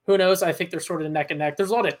K-State, who knows? I think they're sort of neck and neck. There's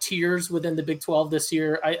a lot of tiers within the Big 12 this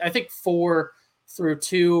year. I think 4 through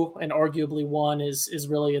 2 and arguably 1 is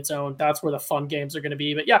really its own. That's where the fun games are going to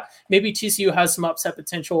be. But yeah, maybe TCU has some upset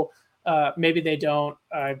potential. Maybe they don't.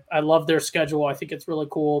 I love their schedule. I think it's really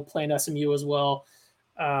cool playing SMU as well.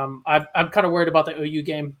 I'm kind of worried about the OU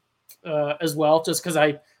game as well, just because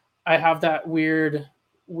I have that weird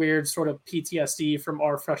sort of PTSD from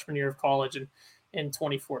our freshman year of college in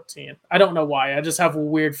 2014. I don't know why. I just have a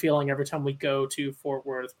weird feeling every time we go to Fort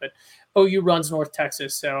Worth. But OU runs North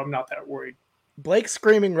Texas, so I'm not that worried. Blake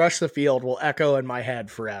screaming "rush the field" will echo in my head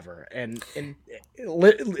forever, and it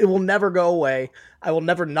will never go away. I will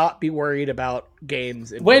never not be worried about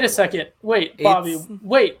games. Wait a second. Wait, Bobby.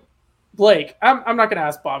 Wait, Blake. I'm not going to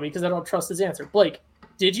ask Bobby because I don't trust his answer. Blake,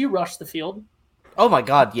 did you rush the field? Oh my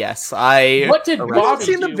God, yes. What did Bobby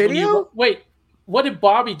do? The video? What did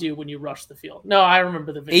Bobby do when you rushed the field? No, I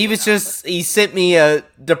remember the video. He sent me a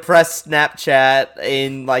depressed Snapchat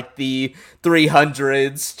in like the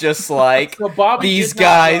 300s, just like so Bobby these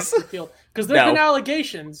guys. Because there have been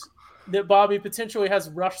allegations that Bobby potentially has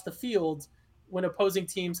rushed the field when opposing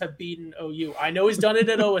teams have beaten OU. I know he's done it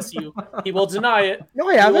at OSU. He will deny it. No,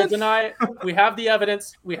 I haven't. He will deny it. We have the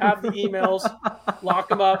evidence. We have the emails.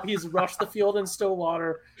 Lock him up. He's rushed the field in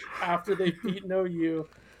Stillwater after they've beaten OU.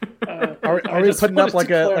 Are we putting up like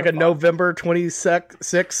a November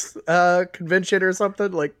 26th convention or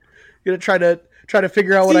something? Like, you're gonna try to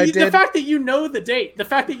figure out what I did. The fact that you know the date. The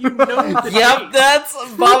fact that you know the date. Yep,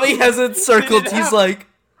 that's Bobby has it circled. He's like,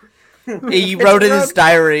 he wrote in his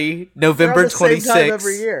diary, November 26th.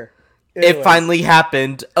 Every year. It finally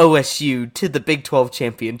happened. OSU to the Big 12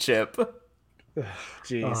 championship.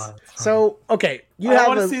 Jeez. So okay, I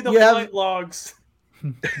want to see the flight logs.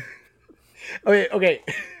 Okay.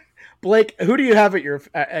 Blake, who do you have at your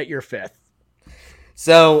 5th?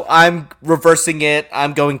 So I'm reversing it.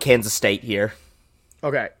 I'm going Kansas State here.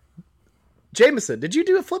 Okay. Jameson, did you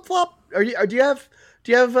do a flip flop? Do you have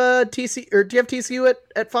TCU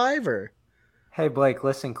at 5 or? Hey Blake,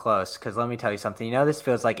 listen close, because let me tell you something. You know, this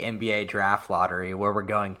feels like NBA draft lottery where we're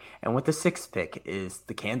going. And with the 6th pick is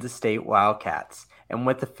the Kansas State Wildcats. And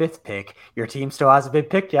with the 5th pick, your team still hasn't been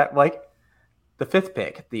picked yet, Blake. The 5th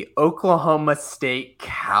pick, the Oklahoma State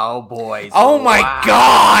Cowboys. Oh my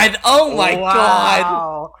God! Oh my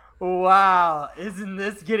God! Wow. Isn't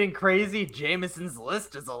this getting crazy? Jameson's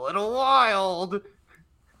list is a little wild.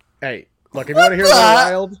 Hey, look, if you want to hear a little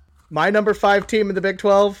wild, my number 5 team in the Big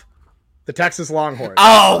 12, the Texas Longhorns.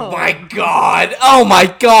 Oh my God! Oh my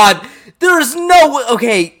God! There's no...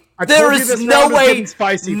 Okay... There is no way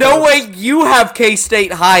you have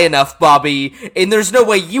K-State high enough, Bobby, and there's no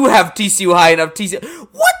way you have TCU high enough. TCU.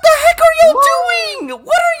 What the heck are y'all doing?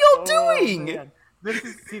 What are y'all doing? Man.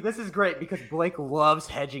 This is great because Blake loves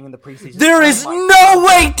hedging in the preseason. There is no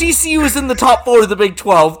way TCU is in the top 4 of the Big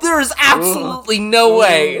 12. There is absolutely no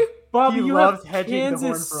way. Bobby, you have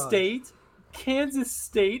Kansas State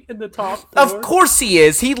in the top 4? Of course he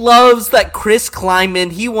is. He loves that Chris Kleiman.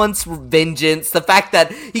 He wants vengeance. The fact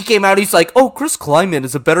that he came out, he's like, oh, Chris Kleiman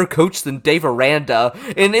is a better coach than Dave Aranda.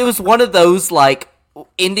 And it was one of those, like,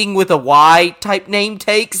 ending with a Y type name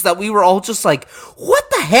takes that we were all just like, what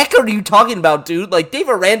the heck are you talking about, dude? Like, Dave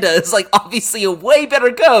Aranda is, like, obviously a way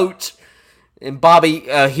better coach. And Bobby,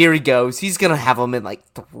 here he goes. He's going to have him in, like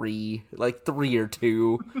 3 or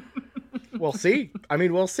 2. We'll see. I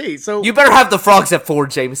mean, we'll see. So you better have the Frogs at 4,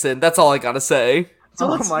 Jameson. That's all I gotta say. So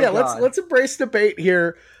let's embrace debate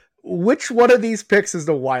here. Which one of these picks is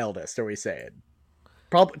the wildest? Are we saying?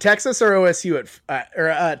 Probably Texas or OSU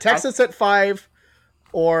Texas at 5,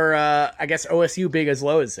 or I guess OSU being as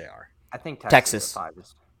low as they are. I think Texas. At 5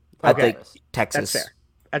 is. I think Texas.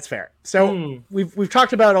 That's fair. So we've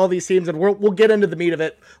talked about all these teams, and we'll get into the meat of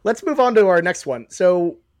it. Let's move on to our next one.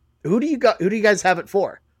 So who do you guys have at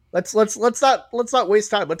 4? Let's not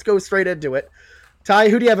waste time. Let's go straight into it. Ty,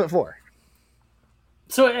 who do you have at 4?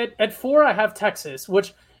 So at 4, I have Texas,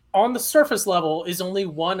 which on the surface level is only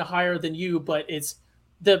 1 higher than you, but it's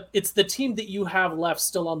the team that you have left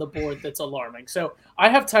still on the board that's alarming. So I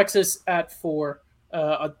have Texas at 4.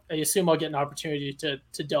 I assume I'll get an opportunity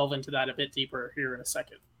to delve into that a bit deeper here in a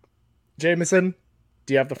second. Jameson,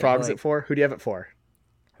 do you have the Frogs at 4? Who do you have at 4?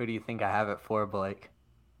 Who do you think I have at 4, Blake?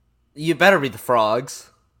 You better be the Frogs.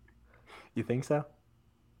 You think so?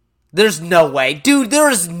 There's no way, dude. There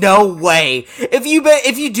is no way. If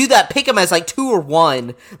you do that, pick him as like 2 or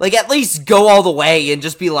 1. Like at least go all the way and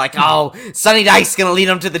just be like, oh, Sonny Dykes gonna lead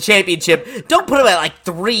him to the championship. Don't put him at like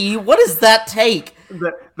 3. What does that take?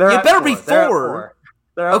 You better be 4.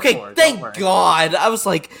 Okay, thank God. I was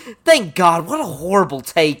like, thank God. What a horrible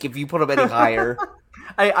take if you put him any higher.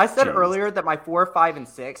 I said earlier that my 4, 5, and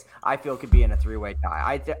 6 I feel could be in a 3-way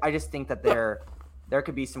tie. I just think that there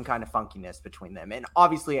could be some kind of funkiness between them. And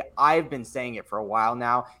obviously, I've been saying it for a while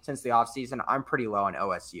now, since the offseason. I'm pretty low on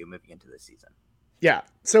OSU moving into this season. Yeah.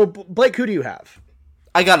 So, Blake, who do you have?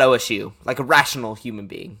 I got OSU, like a rational human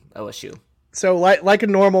being, OSU. So, like a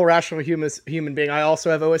normal, rational human being, I also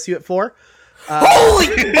have OSU at 4.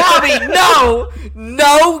 Holy Bobby, no.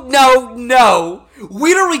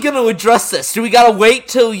 When are we going to address this? Do we got to wait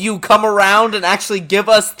till you come around and actually give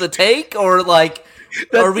us the take? Or, like...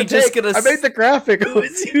 Are we just gonna? I made the graphic.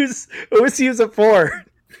 OSU's at 4.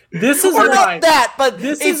 This is or why. Not that, but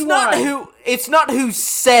this it's is not why. who. It's not who you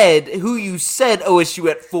said OSU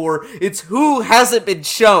at 4. It's who hasn't been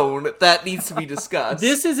shown that needs to be discussed.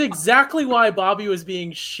 This is exactly why Bobby was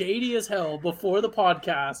being shady as hell before the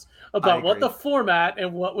podcast about what the format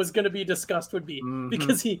and what was going to be discussed would be,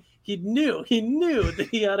 because he knew that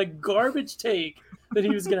he had a garbage take that he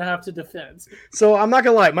was going to have to defend. So I'm not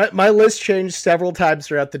gonna lie, my list changed several times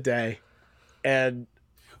throughout the day, and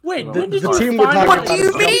wait, the when did you team we're talking What about do you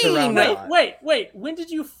has jumped mean? around a lot. Wait. When did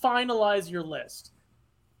you finalize your list?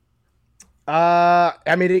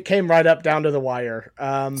 I mean, it came right up down to the wire.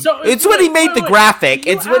 So It's when he made the graphic.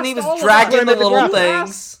 You It's when he asked was all of dragging us- the little You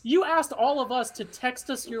things. You asked all of us to text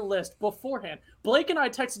us your list beforehand. Blake and I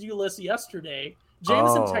texted you a list yesterday.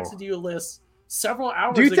 Jameson texted you a list several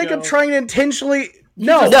hours ago. Do you think I'm trying to intentionally?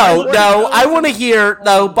 No. No, I want to hear.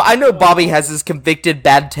 No, but I know Bobby has his convicted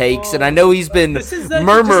bad takes, and I know he's been This is the-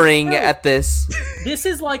 murmuring this is- at this. This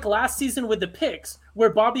is like last season with the picks, where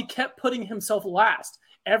Bobby kept putting himself last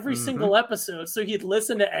every single episode, so he'd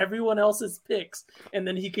listen to everyone else's picks, and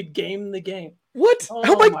then he could game the game. What? Oh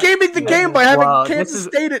How am I my gaming the game by having Well, Kansas this is-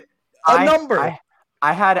 State at a number?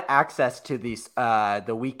 I had access to these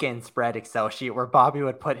the weekend spread Excel sheet where Bobby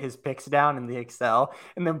would put his picks down in the Excel,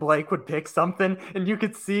 and then Blake would pick something, and you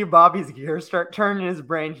could see Bobby's gears start turning in his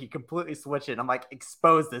brain. He completely switched it. I'm like,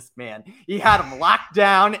 expose this man. He had him locked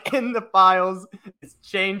down in the files. It's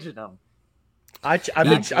changing them. I've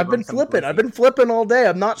been flipping. I've been flipping all day.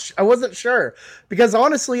 I wasn't sure, because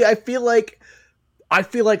honestly, I feel like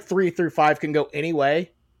 3 through 5 can go any way.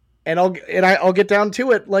 And I'll get down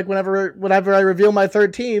to it, like whenever I reveal my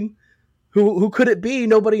third team. Who could it be?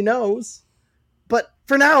 Nobody knows. But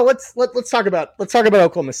for now, let's talk about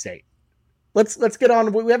Oklahoma State. Let's get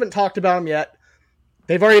on. We haven't talked about them yet.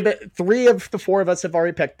 They've already been 3 of the 4 of us have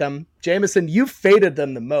already picked them. Jameson, you faded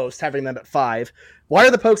them the most, having them at 5. Why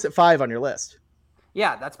are the Pokes at 5 on your list?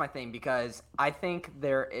 Yeah, that's my thing, because I think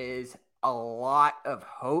there is a lot of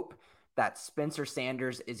hope that Spencer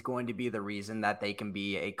Sanders is going to be the reason that they can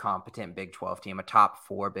be a competent Big 12 team, a top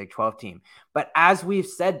 4 Big 12 team. But as we've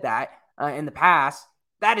said that in the past,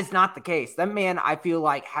 that is not the case. That man, I feel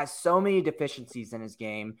like, has so many deficiencies in his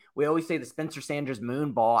game. We always say the Spencer Sanders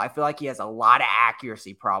moon ball. I feel like he has a lot of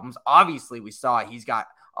accuracy problems. Obviously, we saw he's got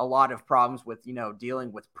a lot of problems with,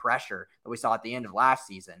 dealing with pressure that we saw at the end of last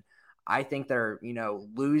season. I think they're,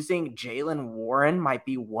 losing Jaylen Warren might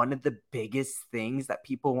be one of the biggest things that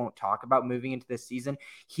people won't talk about moving into this season.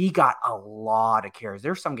 He got a lot of carries.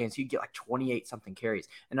 There's some games he'd get like 28 something carries.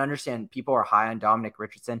 And understand, people are high on Dominic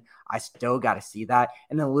Richardson. I still got to see that.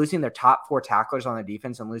 And then losing their top 4 tacklers on their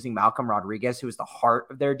defense and losing Malcolm Rodriguez, who is the heart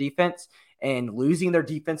of their defense, and losing their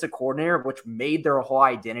defensive coordinator, which made their whole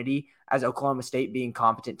identity as Oklahoma State being a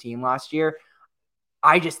competent team last year.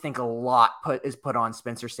 I just think a lot is put on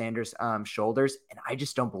Spencer Sanders' shoulders, and I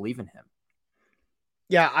just don't believe in him.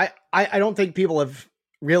 Yeah, I don't think people have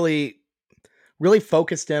really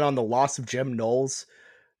focused in on the loss of Jim Knowles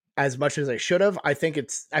as much as they should have. I think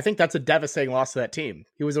that's a devastating loss to that team.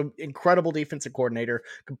 He was an incredible defensive coordinator,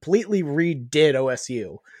 completely redid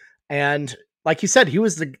OSU, and like you said,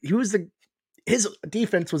 his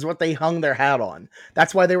defense was what they hung their hat on.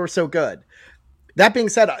 That's why they were so good. That being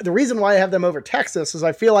said, the reason why I have them over Texas is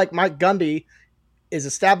I feel like Mike Gundy is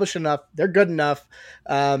established enough. They're good enough.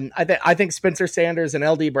 I think Spencer Sanders and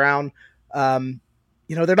LD Brown,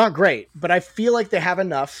 they're not great, but I feel like they have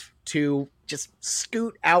enough to just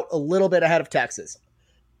scoot out a little bit ahead of Texas.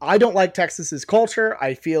 I don't like Texas's culture.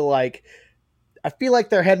 I feel like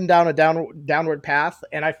they're heading down a downward path,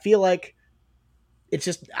 and I feel like it's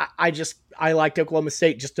just I liked Oklahoma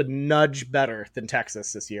State just a nudge better than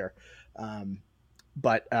Texas this year.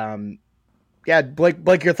 But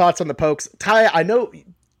Blake, your thoughts on the Pokes? Ty, I know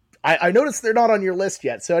I noticed they're not on your list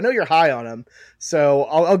yet, so I know you're high on them. So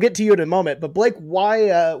I'll get to you in a moment. But Blake,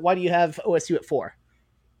 why do you have OSU at 4?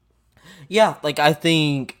 Yeah, like I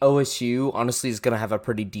think OSU honestly is gonna have a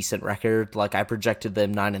pretty decent record. Like I projected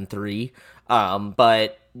them 9-3.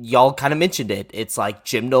 But y'all kind of mentioned it. It's like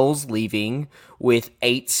Jim Knowles leaving with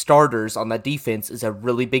 8 starters on that defense is a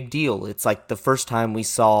really big deal. It's like the first time we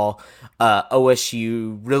saw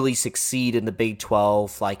OSU really succeed in the Big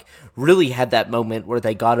 12, like really had that moment where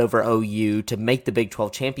they got over OU to make the Big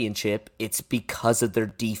 12 championship. It's because of their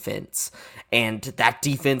defense. And that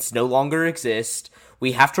defense no longer exists.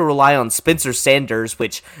 We have to rely on Spencer Sanders,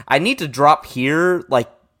 which I need to drop here. Like,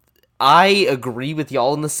 I agree with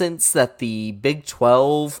y'all in the sense that the Big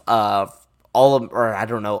 12,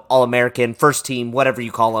 All-American, first team, whatever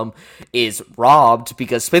you call them, is robbed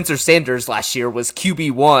because Spencer Sanders last year was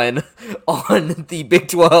QB1 on the Big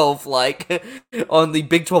 12, on the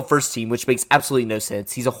Big 12 first team, which makes absolutely no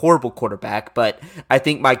sense. He's a horrible quarterback, but I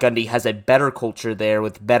think Mike Gundy has a better culture there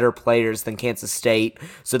with better players than Kansas State,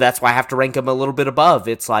 so that's why I have to rank them a little bit above.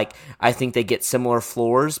 It's like, I think they get similar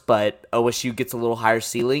floors, but OSU gets a little higher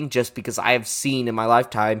ceiling just because I have seen in my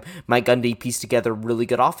lifetime Mike Gundy piece together really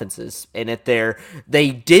good offenses, and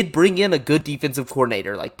they did bring in a good defensive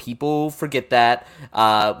coordinator. Like, people forget that.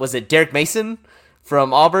 Was it Derek Mason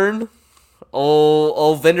from Auburn?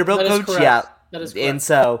 Old Vanderbilt coach? Correct. Yeah. That is correct. And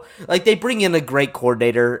so, like, they bring in a great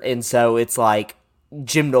coordinator, and so it's like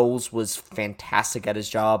Jim Knowles was fantastic at his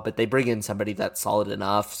job, but they bring in somebody that's solid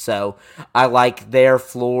enough. So I like their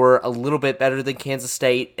floor a little bit better than Kansas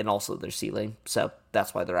State and also their ceiling. So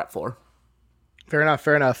that's why they're at 4. Fair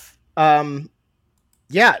enough.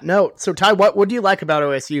 Yeah, no. So Ty, what do you like about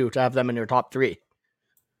OSU to have them in your top 3?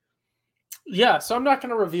 Yeah, so I'm not going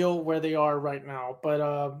to reveal where they are right now, but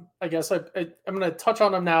I guess I'm going to touch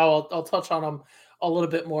on them now. I'll touch on them a little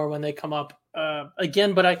bit more when they come up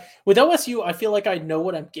again. But with OSU, I feel like I know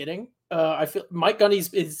what I'm getting. I feel Mike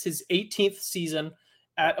Gundy's is his 18th season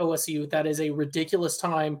at OSU. That is a ridiculous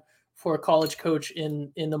time for a college coach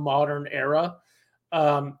in the modern era.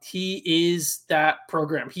 He is that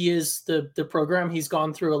program. He is the program. He's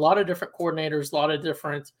gone through a lot of different coordinators, a lot of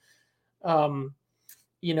different,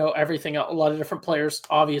 everything, a lot of different players,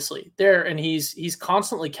 obviously there. And he's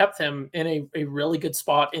constantly kept them in a really good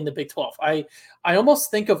spot in the Big 12. I almost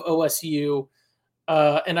think of OSU,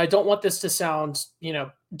 and I don't want this to sound,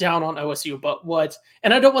 down on OSU,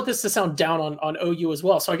 and I don't want this to sound down on OU as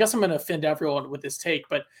well. So I guess I'm going to offend everyone with this take,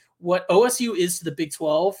 but what OSU is to the Big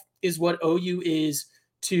 12 is what OU is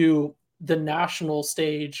to the national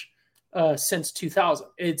stage since 2000.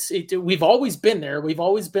 We've always been there. We've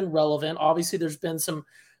always been relevant. Obviously, there's been some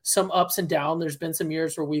ups and downs. There's been some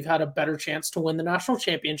years where we've had a better chance to win the national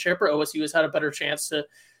championship, or OSU has had a better chance to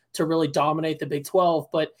really dominate the Big 12.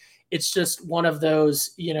 But it's just one of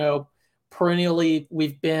those, perennially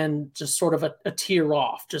we've been just sort of a tier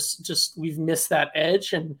off. Just we've missed that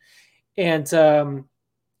edge. And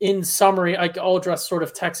in summary, I'll address sort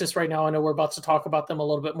of Texas right now. I know we're about to talk about them a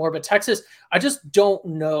little bit more, but Texas, I just don't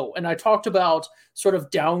know. And I talked about sort of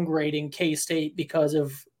downgrading K-State because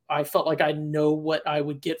I felt like I know what I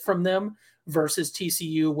would get from them versus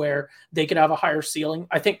TCU, where they could have a higher ceiling.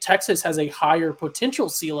 I think Texas has a higher potential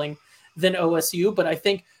ceiling than OSU, but I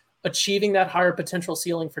think achieving that higher potential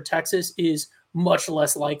ceiling for Texas is much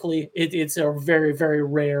less likely. It's a very, very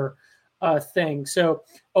rare thing. So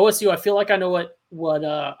OSU, I feel like I know what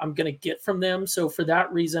I'm going to get from them. So for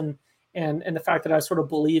that reason, and the fact that I sort of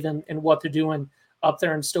believe in what they're doing up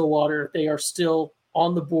there in Stillwater, they are still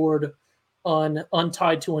on the board,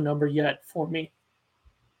 untied to a number yet for me.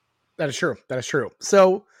 That is true.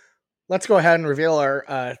 So let's go ahead and reveal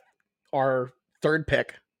our third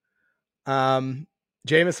pick.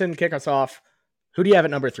 Jameson, kick us off. Who do you have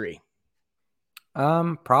at number 3?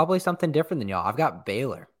 Probably something different than y'all. I've got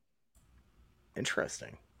Baylor.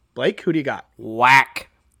 Interesting. Blake, who do you got? Whack.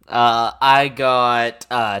 I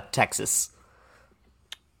got Texas.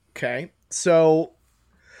 Okay, so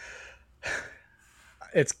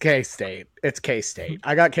it's K-State.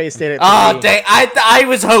 I got K-State at 3. Oh, dang. I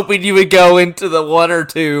was hoping you would go into the 1 or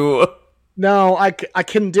 2. No, I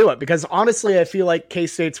couldn't do it because honestly, I feel like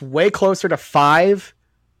K-State's way closer to 5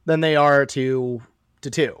 than they are to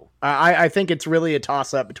 2. I think it's really a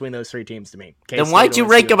toss-up between those 3 teams to me. Then why'd you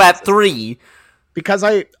rank them at 3? Because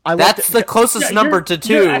I that's the closest number to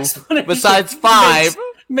 2 besides 5.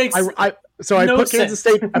 Makes I put Kansas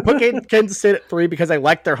State. I put Kansas State at 3 because I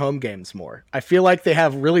like their home games more. I feel like they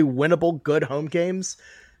have really winnable, good home games,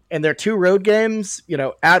 and their 2 road games,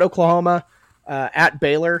 at Oklahoma, at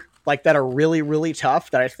Baylor, like that are really, really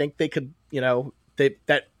tough. That I think they could,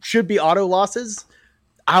 that should be auto losses.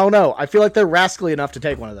 I don't know. I feel like they're rascally enough to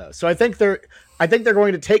take one of those. So I think they're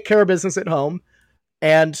going to take care of business at home,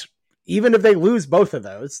 and even if they lose both of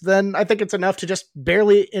those, then I think it's enough to just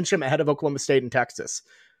barely inch them ahead of Oklahoma State and Texas.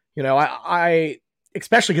 I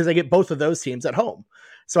especially because they get both of those teams at home.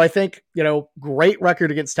 So I think, great record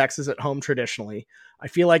against Texas at home traditionally. I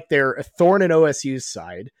feel like they're a thorn in OSU's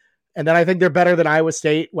side. And then I think they're better than Iowa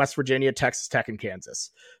State, West Virginia, Texas Tech, and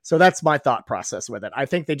Kansas. So that's my thought process with it. I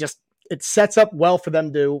think it sets up well for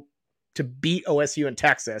them to beat OSU and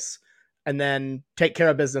Texas and then take care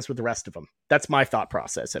of business with the rest of them. That's my thought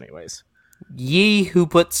process anyways. Ye who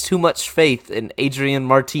puts too much faith in Adrian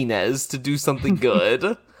Martinez to do something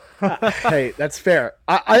good. Hey, that's fair.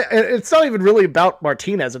 It's not even really about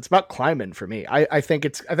Martinez. It's about Kleiman for me. I think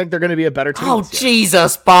they're going to be a better team. Oh,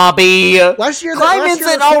 Jesus, Bobby. Last year, Kleiman's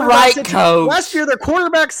an all right coach. Last year, their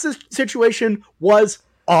quarterback situation was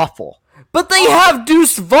awful. But they have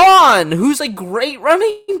Deuce Vaughn, who's a great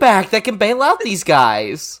running back that can bail out these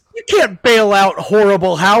guys. You can't bail out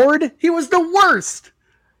horrible Howard. He was the worst.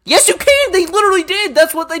 Yes, you can. They literally did.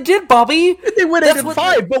 That's what they did, Bobby. They went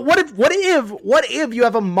 8-5. But what if you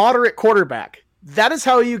have a moderate quarterback? That is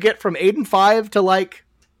how you get from 8-5 to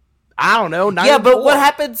I don't know. 9-4. Yeah, but what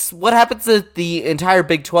happens if the entire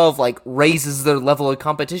Big 12 raises their level of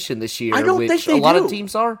competition this year? I don't think they a lot do. of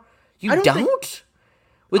teams are. You I don't?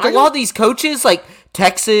 With a lot of these coaches, like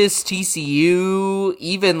Texas, TCU,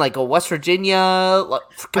 even a West Virginia,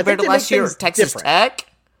 compared to last year, Texas Tech.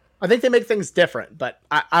 I think they make things different, but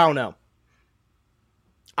I don't know.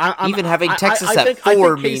 Even having Texas at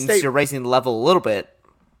 4 means you're raising the level a little bit.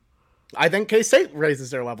 I think K-State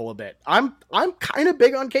raises their level a bit. I'm kind of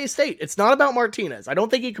big on K-State. It's not about Martinez. I don't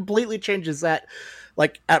think he completely changes that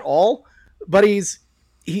at all, but he's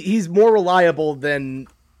more reliable than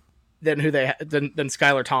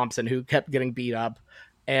Skylar Thompson, who kept getting beat up.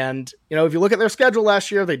 And if you look at their schedule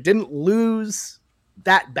last year, they didn't lose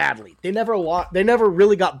that badly. They never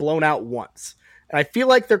really got blown out once. And I feel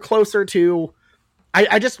like they're closer to,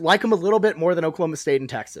 I just like them a little bit more than Oklahoma State and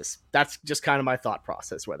Texas. That's just kind of my thought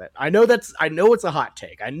process with it. I know it's a hot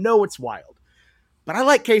take. I know it's wild, but I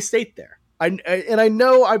like K-State there. I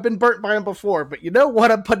know I've been burnt by them before, but you know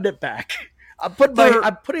what? I'm putting it back. I'm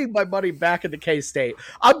putting my money back into K-State.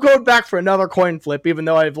 I'm going back for another coin flip, even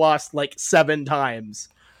though I've lost 7 times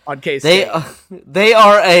on K-State. They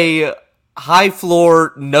are a high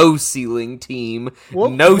floor, no ceiling team.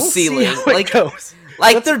 We'll ceiling. See how it goes.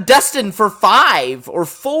 They're destined for 5 or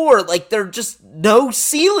 4. They're just no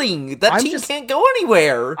ceiling. That team can't go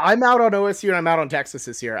anywhere. I'm out on OSU and I'm out on Texas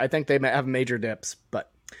this year. I think they have major dips,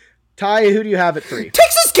 but Ty, who do you have at 3?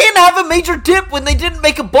 Texas can't have a major dip when they didn't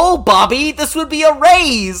make a bowl, Bobby. This would be a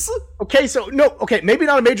raise. Okay, maybe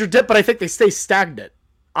not a major dip, but I think they stay stagnant.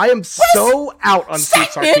 I am so out on Steve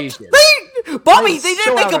Sarkisian. Bobby, they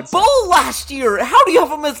didn't make a bowl last year. How do you have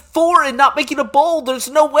them at 4 and not making a bowl? There's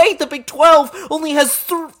no way the Big 12 only has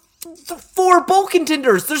 4 bowl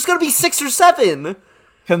contenders. There's going to be 6 or 7.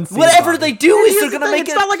 Whatever they do is they're going to make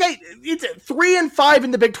it. It's not it's 3 and 5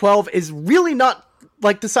 in the Big 12 is really not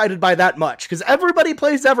decided by that much, because everybody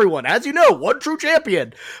plays everyone, as you know, one true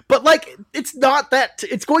champion. But it's not that.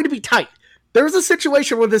 It's going to be tight. There's a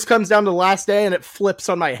situation where this comes down to the last day and it flips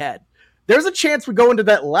on my head. There's a chance we go into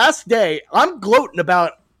that last day. I'm gloating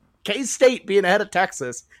about K-State being ahead of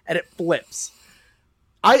Texas and it flips.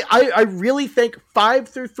 I really think 5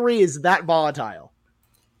 through 3 is that volatile.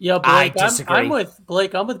 Yeah,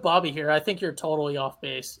 Blake, I'm with Bobby here. I think you're totally off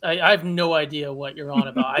base. I have no idea what you're on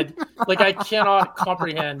about. I cannot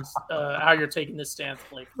comprehend how you're taking this stance,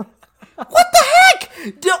 Blake. What the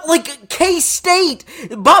heck? K-State.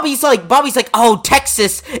 Bobby's like, oh,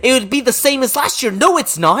 Texas, it would be the same as last year. No,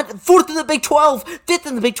 it's not. 4th in the Big 12, 5th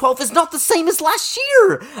in the Big 12 is not the same as last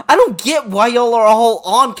year. I don't get why y'all are all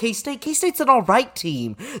on K-State. K-State's an all right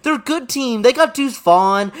team. They're a good team. They got Deuce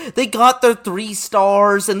Vaughn. They got their 3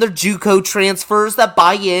 stars and their JUCO transfers that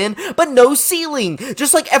buy in, but no ceiling.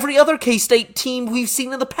 Just like every other K-State team we've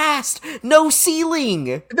seen in the past. No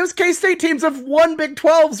ceiling. Those K-State teams have won Big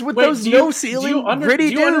 12s with those no ceiling, gritty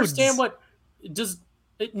dudes. Do you understand what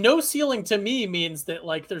no ceiling to me means? That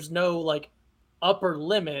there's no upper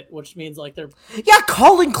limit, which means they're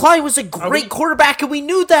Colin Klein was a great quarterback and we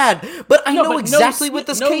knew that, but I know exactly what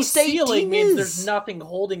this K-State ceiling team means. is. There's nothing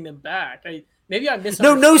holding them back. Maybe I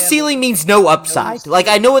misunderstand. No ceiling means no upside.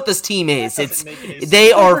 I know what this team is.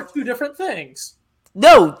 They are 2 different things.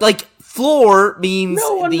 No, floor means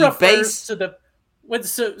no one the base to the.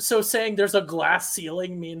 So saying there's a glass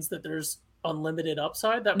ceiling means that there's unlimited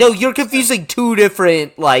upside? No, you're confusing 2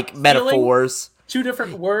 different metaphors. 2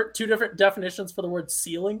 different definitions for the word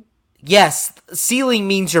ceiling. Yes, ceiling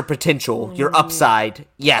means your potential, your upside.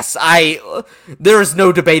 Yes, there is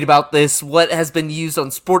no debate about this. What has been used on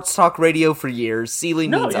sports talk radio for years, ceiling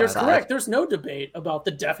No, means you're upside. correct. There's no debate about the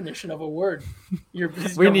definition of a word. We You're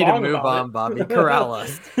need to wrong move about on, it. Bobby. Corral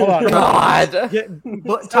us. Hold on. God.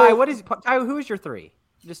 But Ty, who is your three?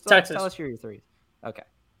 Just Texas. tell us your three. Okay.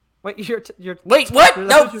 Wait, your Wait, what?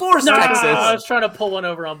 No, force No, Texas. I was trying to pull one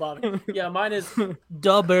over on Bobby. Yeah, mine is.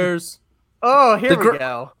 Dubbers. Oh, here The we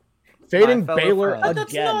go. Fading My fellow Baylor friend.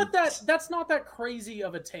 again. That's not that crazy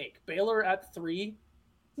of a take. Baylor at 3,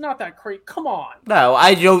 not that crazy. Come on. No,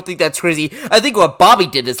 I don't think that's crazy. I think what Bobby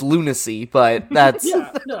did is lunacy, but that's...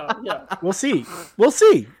 Yeah, no, yeah. We'll see. We'll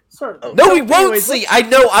see. Certainly. No, So we won't anyways, see. I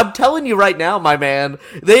know. I'm telling you right now, my man.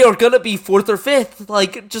 They are gonna be 4th or 5th.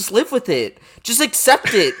 Like, just live with it. Just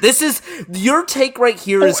accept it. This is your take right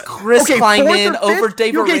here. Is Chris Okay, Kleinman fourth or over fifth?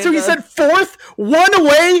 Dave Okay, so he Aranda. said 4th, 1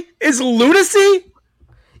 away is lunacy?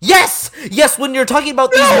 Yes, yes. When you're talking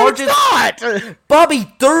about these No, it's margins, not!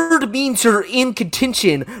 Bobby, 3rd means you're in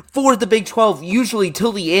contention for the Big 12, usually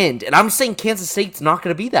till the end. And I'm saying Kansas State's not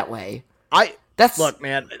gonna be that way. Look,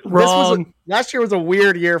 man. Wrong. Last year was a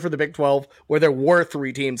weird year for the Big 12 where there were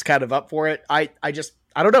 3 teams kind of up for it. I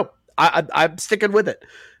don't know. I'm sticking with it.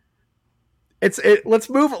 Let's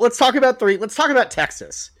move. Let's talk about 3. Let's talk about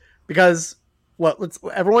Texas because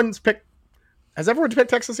everyone's picked. Has everyone picked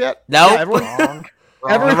Texas yet? No. Yeah, everyone.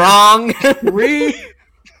 Wrong. 3.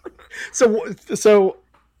 So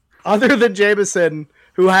other than Jameson,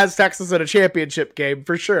 who has Texas in a championship game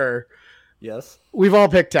for sure, Yes. we've all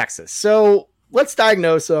picked Texas. So let's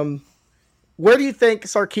diagnose them. Where do you think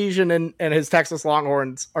Sarkisian and his Texas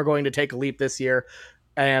Longhorns are going to take a leap this year?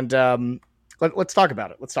 And let's talk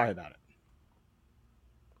about it.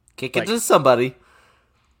 Kick it to somebody.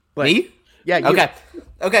 Me? Yeah. You,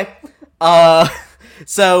 Okay.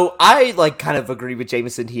 So I kind of agree with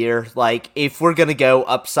Jameson here. Like, if we're gonna go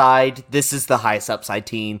upside, this is the highest upside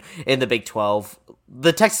team in the Big 12.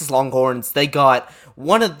 The Texas Longhorns, they got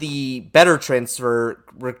one of the better transfer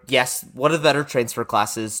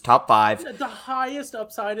classes, top 5. The highest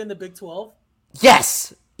upside in the Big 12.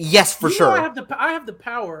 Yes, for You know sure. I have the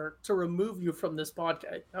power to remove you from this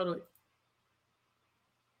podcast. How do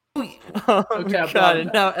Oh, Okay, God, Bob.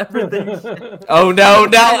 and now everything. Oh no!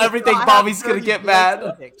 Now I everything have Bobby's gonna 30 get Blake's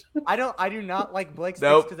mad. picks. I do not like Blake's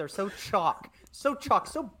Nope. picks because they're so chalk,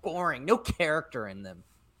 so boring, no character in them.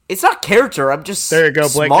 It's not character. I'm just There you go,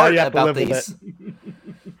 Blake. Now smart you have to about live with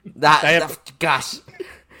these. Gosh.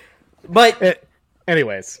 But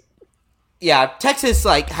anyways, yeah, Texas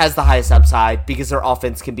has the highest upside because their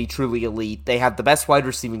offense can be truly elite. They have the best wide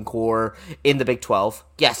receiving core in the Big 12.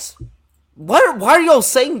 Yes. Why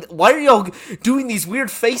are y'all doing these weird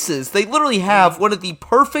faces? They literally have one of the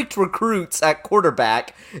perfect recruits at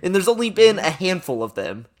quarterback, and there's only been a handful of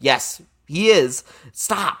them. Yes, he is.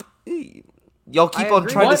 Stop. Y'all keep on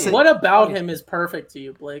agree. trying to say what about him is perfect to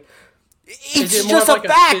you, Blake? it's Is it more just of a like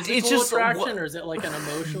fact. physical It's just attraction, or is it like an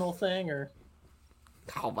emotional thing? Or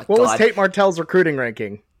oh my what was god. Tate Martell's recruiting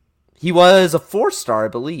ranking? He was a 4-star, I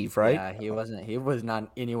believe, right? Yeah, he wasn't. He was not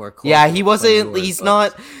anywhere close. Yeah, to he what you wasn't. were, He's but-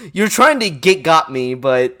 not. You're trying to got me,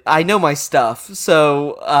 but I know my stuff.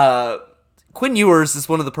 So, Quinn Ewers is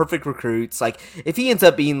one of the perfect recruits. Like, if he ends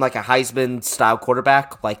up being like a Heisman style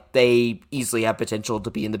quarterback, like they easily have potential to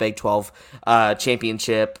be in the Big 12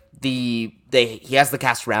 championship. He has the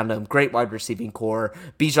cast around him. Great wide receiving core.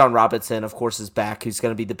 Bijan Robinson, of course, is back. Who's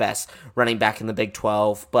going to be the best running back in the Big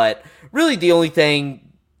 12. But really, the only thing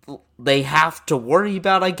they have to worry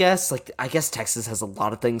about, I guess Texas has a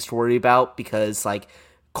lot of things to worry about because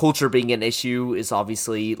culture being an issue is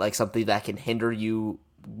obviously something that can hinder you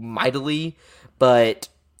mightily, but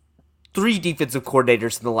 3 defensive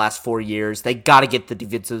coordinators in the last 4 years, they got to get the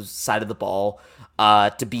defensive side of the ball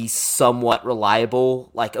to be somewhat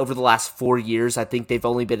reliable. Over the last 4 years, I think they've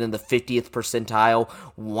only been in the 50th percentile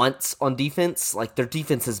once on defense. Their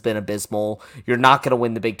defense has been abysmal. You're not going to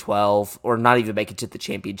win the Big 12 or not even make it to the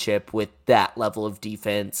championship with that level of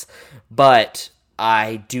defense. But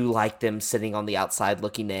I do like them sitting on the outside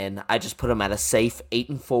looking in. I just put them at a safe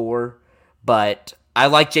 8-4, but I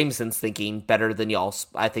like Jameson's thinking better than y'all's.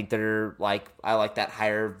 I think they're I like that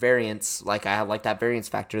higher variance. I like that variance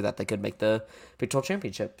factor that they could make the Big 12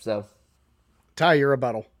 championship. So, Ty, your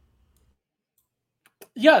rebuttal.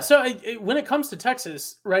 yeah, so when it comes to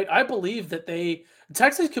Texas, right, I believe that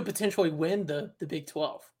Texas could potentially win the Big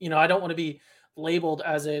 12. I don't want to be labeled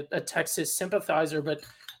as a Texas sympathizer, but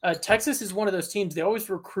Texas is one of those teams. They always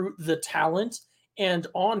recruit the talent, and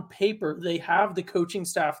on paper, they have the coaching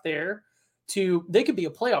staff there. They could be a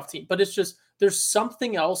playoff team, but it's just there's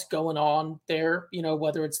something else going on there,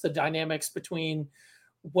 whether it's the dynamics between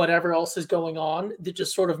whatever else is going on that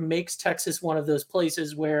just sort of makes Texas one of those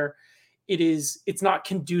places where it's not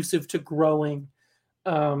conducive to growing,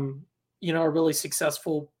 a really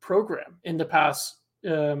successful program in the past,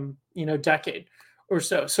 decade or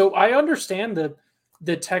so. So I understand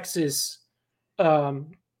the Texas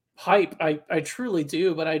hype. I truly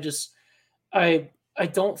do, but I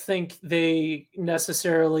don't think they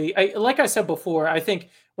necessarily, like I said before, I think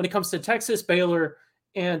when it comes to Texas, Baylor,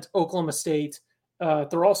 and Oklahoma State,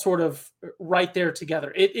 they're all sort of right there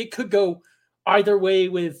together. It could go either way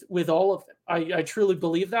with all of them. I truly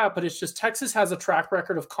believe that, but it's just Texas has a track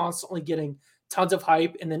record of constantly getting tons of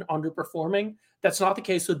hype and then underperforming. That's not the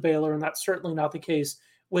case with Baylor, and that's certainly not the case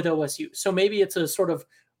with OSU. So maybe it's a sort of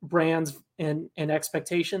brands and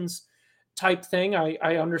expectations type thing.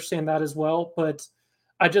 I understand that as well, but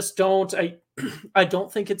I just don't. I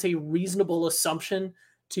don't think it's a reasonable assumption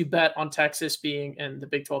to bet on Texas being in the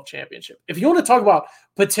Big 12 championship. If you want to talk about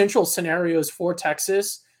potential scenarios for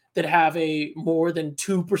Texas that have a more than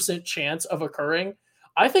 2% chance of occurring,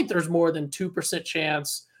 I think there's more than 2%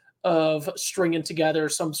 chance of stringing together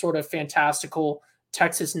some sort of fantastical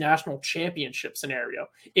Texas national championship scenario.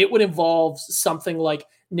 It would involve something like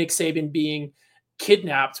Nick Saban being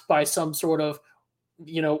kidnapped by some sort of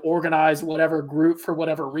organized whatever group for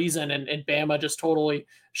whatever reason, and Bama just totally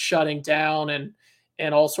shutting down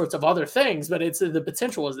and all sorts of other things. But it's the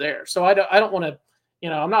potential is there. So I don't want to,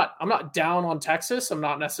 I'm not down on Texas. I'm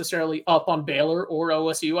not necessarily up on Baylor or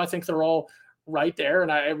OSU. I think they're all right there,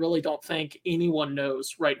 and I really don't think anyone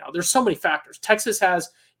knows right now. There's so many factors. Texas has,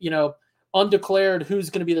 undeclared who's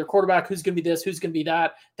going to be their quarterback, who's going to be this, who's going to be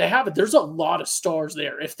that. They have it. There's a lot of stars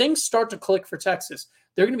there. If things start to click for Texas,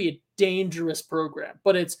 they're going to be a dangerous program,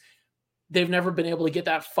 but they've never been able to get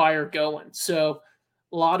that fire going. So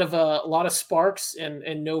a lot of sparks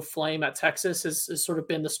and no flame at Texas has sort of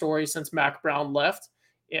been the story since Mac Brown left.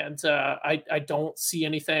 And I don't see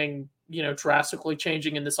anything, drastically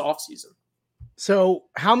changing in this offseason. So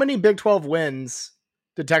how many Big 12 wins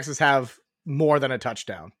did Texas have more than a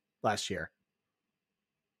touchdown last year?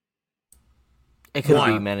 It could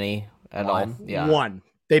be many at all. Yeah. One.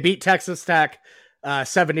 They beat Texas Tech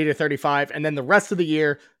 70-35. And then the rest of the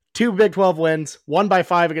year, 2 Big 12 wins, 1 by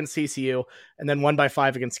 5 against TCU, and then 1 by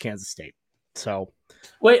 5 against Kansas State. So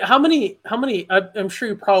wait, how many, I'm sure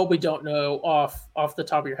you probably don't know off the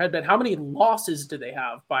top of your head, but how many losses do they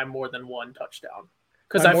have by more than 1 touchdown?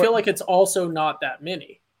 Because I feel like it's also not that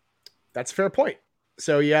many. That's a fair point.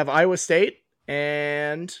 So you have Iowa State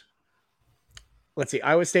and let's see,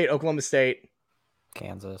 Iowa State, Oklahoma State,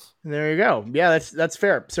 Kansas. There you go. Yeah, that's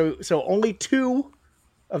fair. So only 2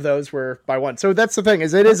 of those were by 1. So that's the thing,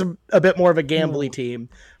 is it is a bit more of a gambly team.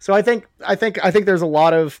 So I think there's a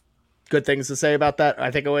lot of good things to say about that.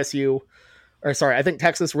 I think I think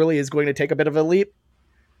Texas really is going to take a bit of a leap,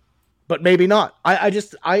 but maybe not. I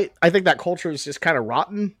think that culture is just kind of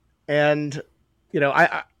rotten. And,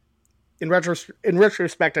 in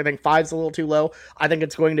retrospect, I think 5's a little too low. I think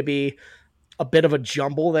it's going to be a bit of a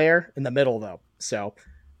jumble there in the middle, though. So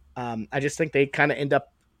I just think they kind of end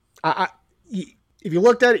up. If you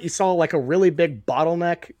looked at it, you saw like a really big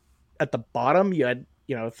bottleneck at the bottom. You had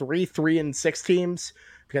 3-6 teams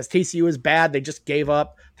because TCU was bad. They just gave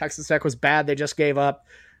up. Texas Tech was bad. They just gave up.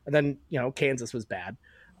 And then Kansas was bad.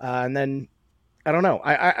 And then I don't know.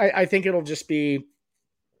 I think it'll just be.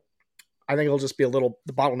 I think it'll just be the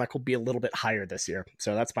bottleneck will be a little bit higher this year.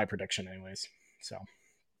 So that's my prediction anyways. So,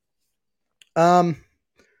 all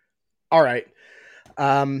right.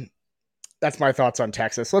 That's my thoughts on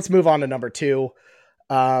Texas. Let's move on to number 2.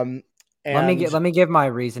 Let me give my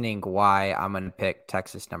reasoning why I'm going to pick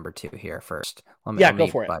Texas number 2 here first. Let me go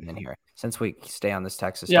for it. Button in here since we stay on this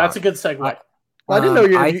Texas. Yeah, that's a good segue. I didn't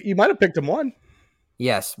know you might have picked them 1.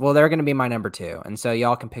 Yes. Well, they're going to be my number 2. And so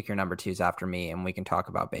y'all can pick your number 2s after me and we can talk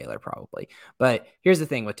about Baylor probably. But here's the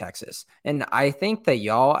thing with Texas. And I think that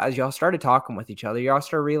as y'all started talking with each other, y'all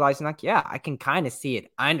started realizing like, yeah, I can kind of see it.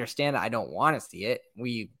 I understand that I don't want to see it.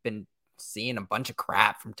 We've been seeing a bunch of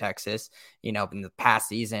crap from Texas, in the past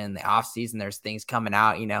season, the off season, there's things coming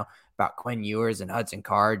out, about Quinn Ewers and Hudson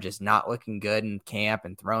Card just not looking good in camp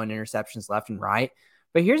and throwing interceptions left and right.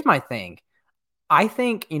 But here's my thing. I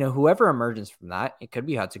think, whoever emerges from that, it could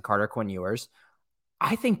be Hudson Card or Quinn Ewers.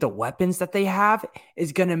 I think the weapons that they have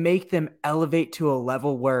is going to make them elevate to a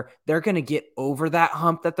level where they're going to get over that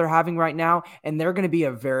hump that they're having right now, and they're going to be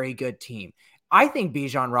a very good team. I think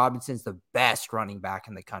Bijan Robinson's the best running back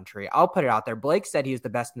in the country. I'll put it out there. Blake said he was the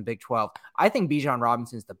best in the Big 12. I think Bijan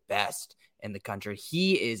Robinson's the best in the country.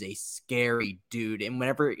 He is a scary dude. And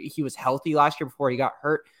whenever he was healthy last year before he got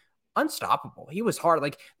hurt, unstoppable. He was hard.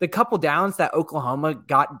 Like the couple downs that Oklahoma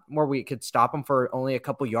got where we could stop him for only a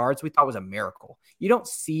couple yards, we thought was a miracle. You don't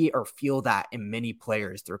see or feel that in many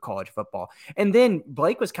players through college football. And then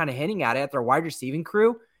Blake was kind of hinting at it at their wide receiving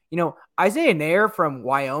crew. Isaiah Nair from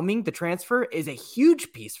Wyoming, the transfer, is a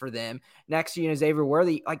huge piece for them next to Xavier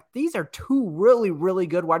Worthy. Like, these are two really, really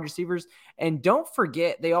good wide receivers. And don't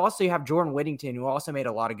forget, they also have Jordan Whittington, who also made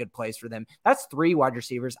a lot of good plays for them. That's 3 wide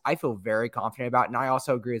receivers I feel very confident about. And I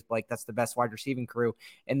also agree with Blake. That's the best wide receiving crew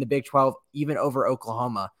in the Big 12, even over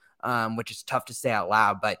Oklahoma, which is tough to say out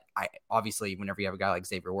loud. But obviously, whenever you have a guy like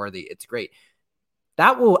Xavier Worthy, it's great.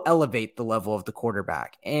 That will elevate the level of the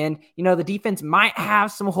quarterback. And, the defense might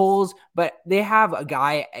have some holes, but they have a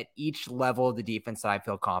guy at each level of the defense that I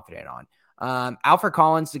feel confident on. Alfred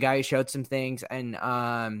Collins, the guy who showed some things, and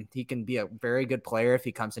he can be a very good player if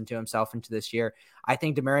he comes into himself into this year. I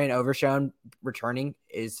think Demarion Overshown returning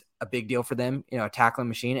is a big deal for them, a tackling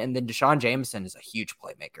machine. And then Deshaun Jameson is a huge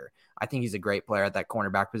playmaker. I think he's a great player at that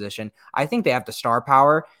cornerback position. I think they have the star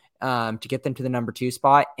power to get them to the number 2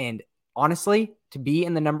 spot. And honestly, to be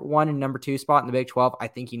in the number 1 and number 2 spot in the Big 12, I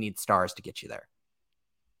think you need stars to get you there.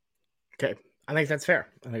 Okay. I think that's fair.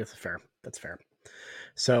 That's fair.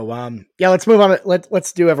 So, let's move on.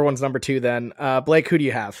 Let's do everyone's number 2 then. Blake, who do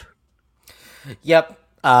you have? Yep.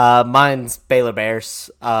 Mine's Baylor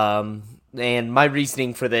Bears. And my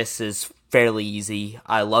reasoning for this is fairly easy.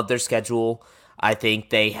 I love their schedule. I think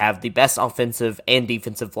they have the best offensive and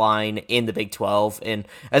defensive line in the Big 12. And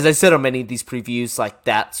as I said on many of these previews, like,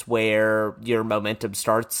 that's where your momentum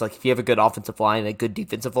starts. Like, if you have a good offensive line and a good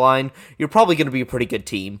defensive line, you're probably going to be a pretty good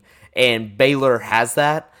team. And Baylor has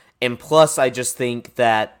that. And plus, I just think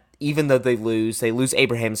that even though they lose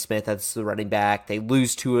Abraham Smith as the running back. They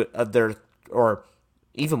lose 2 of their, or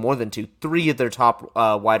even more than 2, 3 of their top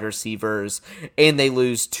wide receivers. And they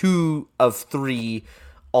lose 2 of 3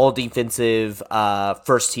 all defensive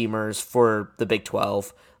first teamers for the Big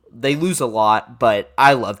 12. They lose a lot, but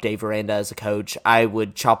I love Dave Aranda as a coach. I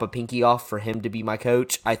would chop a pinky off for him to be my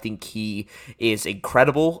coach. I think he is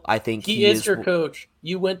incredible. I think he is your coach.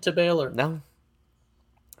 You went to Baylor. No.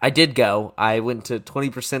 I did go. I went to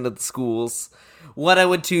 20% of the schools. One I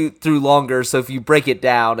went to through longer, so if you break it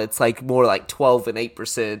down, it's like more like 12 and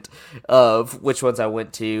 8% of which ones I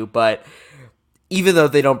went to, but even though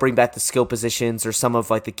they don't bring back the skill positions or some of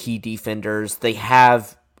like the key defenders, they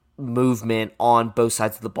have movement on both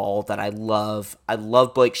sides of the ball that I love. I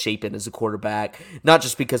love Blake Shapen as a quarterback, not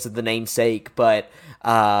just because of the namesake, but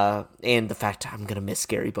and the fact I'm going to miss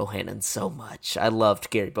Gary Bohannon so much. I loved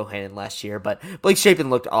Gary Bohannon last year, but Blake Shapen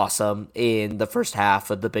looked awesome in the first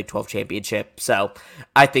half of the Big 12 championship. So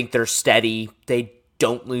I think they're steady. They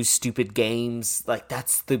don't lose stupid games. Like,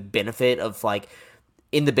 that's the benefit of, like,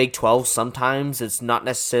 in the Big 12, sometimes it's not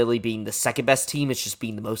necessarily being the second best team, it's just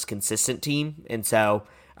being the most consistent team. And so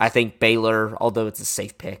I think Baylor, although it's a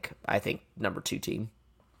safe pick, I think number 2 team.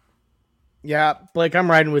 Yeah, Blake,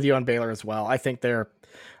 I'm riding with you on Baylor as well. I think they're,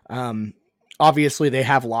 obviously they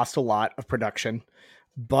have lost a lot of production,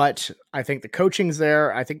 but I think the coaching's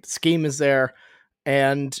there. I think the scheme is there.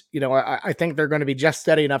 And, I think they're going to be just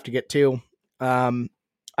steady enough to get 2. I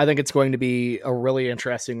think it's going to be a really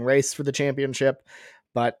interesting race for the championship.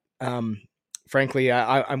 But frankly,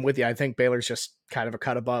 I'm with you. I think Baylor's just kind of a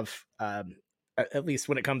cut above, at least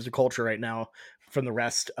when it comes to culture right now, from the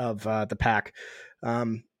rest of the pack.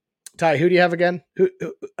 Ty, who do you have again?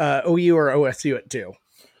 OU or OSU at 2?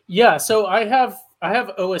 Yeah, so I have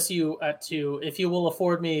OSU at 2. If you will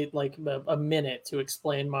afford me like a minute to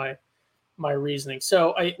explain my reasoning.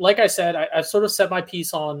 So I said, I've sort of set my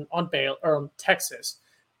piece on Baylor or Texas.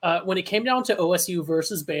 When it came down to OSU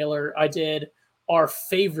versus Baylor, I did our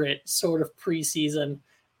favorite sort of preseason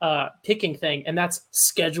picking thing, and that's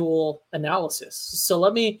schedule analysis. So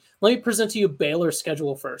let me present to you Baylor's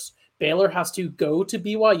schedule first. Baylor has to go to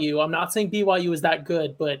BYU. I'm not saying BYU is that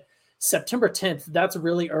good, but September 10th, that's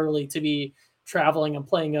really early to be traveling and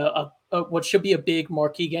playing a what should be a big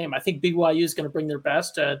marquee game. I think BYU is going to bring their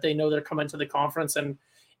best. They know they're coming to the conference, and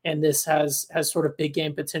this has sort of big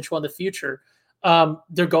game potential in the future.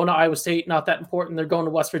 They're going to Iowa State, not that important. They're going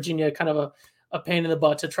to West Virginia, kind of a pain in the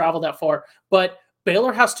butt to travel that far. But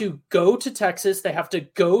Baylor has to go to Texas. They have to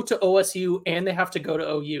go to OSU, and they have to go to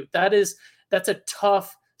OU. That's a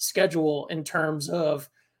tough schedule in terms of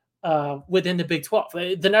within the Big 12.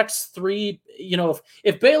 The next 3,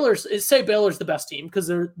 if Baylor's the best team because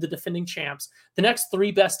they're the defending champs, the next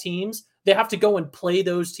 3 best teams, they have to go and play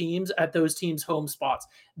those teams at those teams' home spots.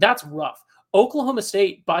 That's rough. Oklahoma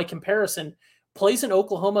State, by comparison, plays in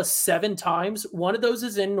Oklahoma 7 times. One of those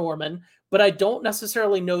is in Norman, but I don't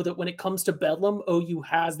necessarily know that when it comes to Bedlam, OU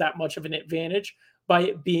has that much of an advantage by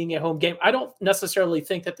it being a home game. I don't necessarily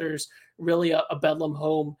think that there's really a Bedlam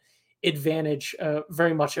home advantage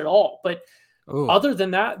very much at all. But other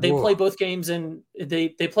than that, they play both games and they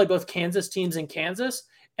play both Kansas teams in Kansas,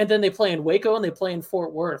 and then they play in Waco and they play in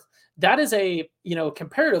Fort Worth. That is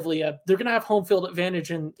comparatively, they're going to have home field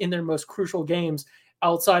advantage in their most crucial games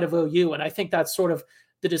outside of OU. And I think that's sort of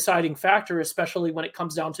the deciding factor, especially when it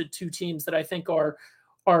comes down to two teams that I think are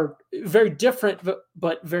very different,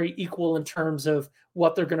 but very equal in terms of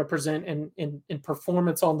what they're going to present in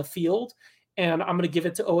performance on the field. And I'm going to give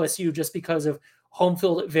it to OSU just because of home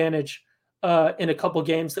field advantage in a couple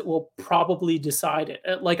games that will probably decide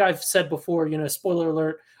it. Like I've said before, spoiler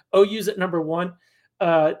alert, OU's at number 1.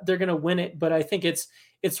 They're going to win it, but I think it's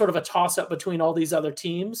sort of a toss-up between all these other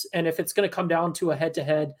teams. And if it's going to come down to a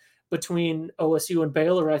head-to-head between OSU and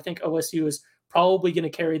Baylor, I think OSU is probably going to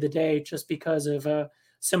carry the day just because of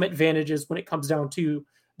some advantages when it comes down to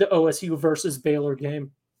the OSU versus Baylor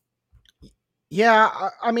game. Yeah,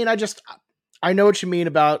 I mean, I know what you mean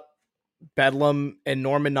about Bedlam and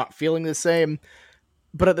Norman not feeling the same,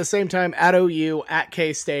 but at the same time, at OU, at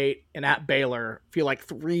K-State, and at Baylor feel like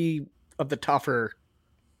 3 of the tougher,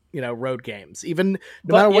 road games. Even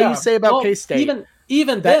no matter what you say about K-State,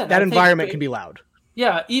 even then, that environment can be loud.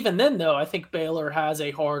 Yeah, even then though, I think Baylor has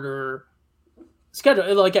a harder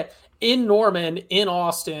schedule. Like in Norman, in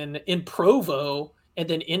Austin, in Provo, and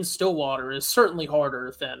then in Stillwater is certainly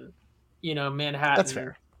harder than Manhattan. That's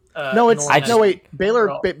fair. Baylor plays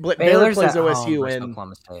OSU in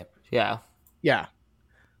Oklahoma State. Yeah.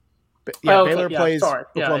 Baylor plays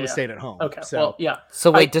Oklahoma State at home. Okay, so well, yeah.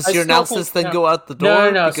 So wait, does your analysis then go out the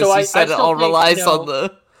door? No. Because so you said it all relies on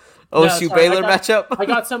the OSU Baylor matchup. I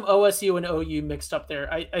got some OSU and OU mixed up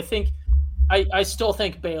there. I still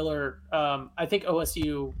think Baylor. I think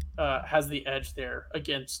OSU has the edge there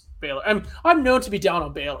against Baylor. I'm known to be down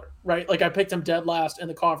on Baylor, right? Like I picked them dead last in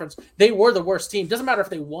the conference. They were the worst team. Doesn't matter if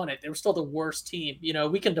they won it; they were still the worst team.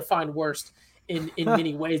 We can define worst in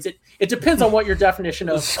many ways. It depends on what your definition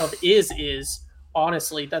of is.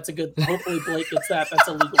 Honestly, that's a good. Hopefully, Blake gets that. That's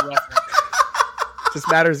a legal reference. Just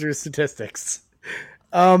matters your statistics.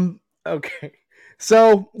 Okay.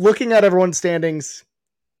 So looking at everyone's standings,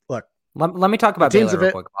 look. Let me talk about Baylor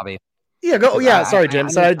real quick, Bobby. Yeah, go. Yeah, sorry, Jim.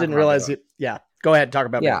 I didn't realize it. Yeah, go ahead. Talk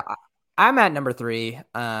about Baylor. I'm at number 3.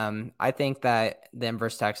 I think that them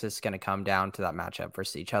versus Texas is going to come down to that matchup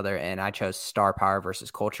versus each other, and I chose star power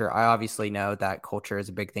versus culture. I obviously know that culture is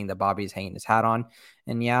a big thing that Bobby's hanging his hat on,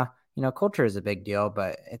 and culture is a big deal,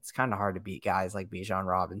 but it's kind of hard to beat guys like Bijan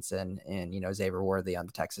Robinson and Xavier Worthy on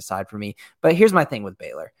the Texas side for me. But here's my thing with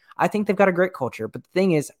Baylor. I think they've got a great culture, but the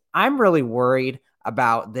thing is, I'm really worried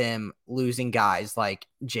about them losing guys like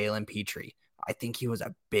Jalen Petrie. I think he was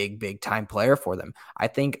a big time player for them. I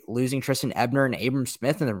think losing Tristan Ebner and Abram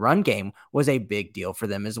Smith in the run game was a big deal for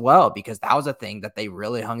them as well, because that was a thing that they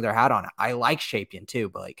really hung their hat on. I like Shapian too,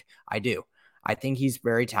 but I do. I think he's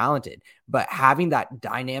very talented, but having that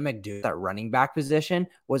dynamic dude, that running back position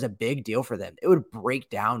was a big deal for them. It would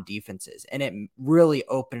break down defenses, and it really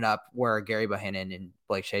opened up where Gary Bohannon and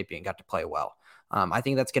Blake Shapian got to play well. I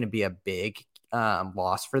think that's going to be a big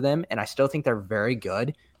loss for them, and I still think they're very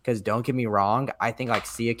good. Because don't get me wrong, I think like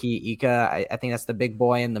Siaki Ika, I think that's the big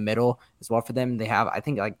boy in the middle as well for them. They have, I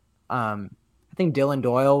think Dylan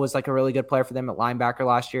Doyle was like a really good player for them at linebacker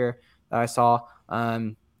last year that I saw.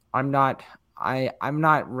 I'm not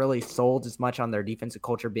really sold as much on their defensive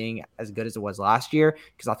culture being as good as it was last year,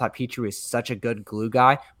 because I thought Petrie was such a good glue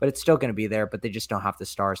guy, but it's still going to be there, but they just don't have the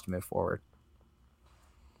stars to move forward.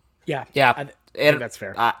 Yeah. I think that's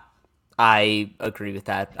fair. I agree with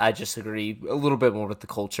that. I just agree a little bit more with the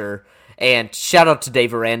culture. And shout out to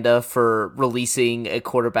Dave Aranda for releasing a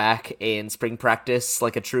quarterback in spring practice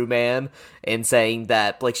like a true man and saying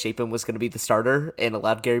that Blake Shapen was going to be the starter and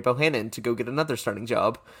allowed Gary Bohannon to go get another starting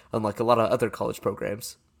job, unlike a lot of other college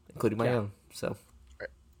programs, including my own. So,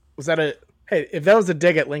 was that hey, if that was a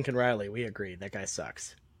dig at Lincoln Riley, we agree. That guy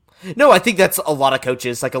sucks. No, I think that's a lot of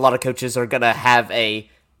coaches. Like a lot of coaches are going to have a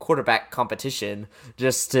quarterback competition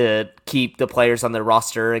just to keep the players on their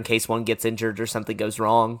roster in case one gets injured or something goes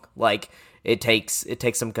wrong. Like it takes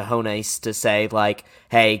some cojones to say like,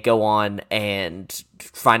 hey, go on and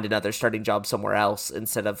find another starting job somewhere else,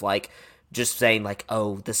 instead of like just saying like,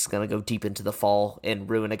 oh, this is going to go deep into the fall and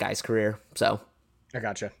ruin a guy's career. So I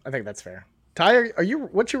gotcha. I think that's fair. Ty,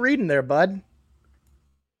 what you reading there, bud?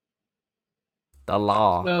 The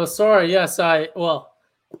law. Oh, sorry. Yes,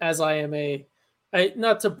 as I am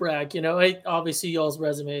not to brag, obviously y'all's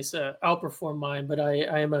resumes outperform mine, but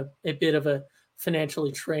I am a bit of a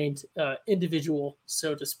financially trained individual,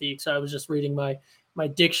 so to speak. So I was just reading my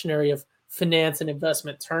dictionary of finance and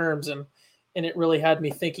investment terms, and and it really had me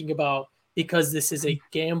thinking about, because this is a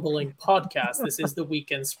gambling podcast, this is the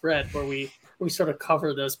weekend spread where we sort of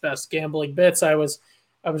cover those best gambling bits. I was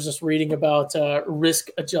just reading about risk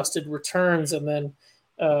adjusted returns, and then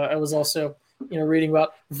I was also reading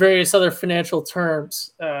about various other financial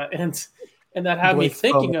terms, and that had me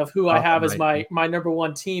thinking of who I have as my number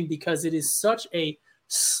one team, because it is such a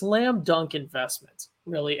slam dunk investment,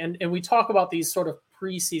 really. And we talk about these sort of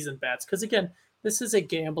preseason bets because, again, this is a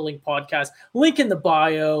gambling podcast. Link in the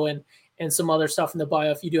bio and some other stuff in the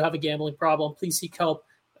bio. If you do have a gambling problem, please seek help.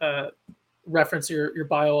 Reference your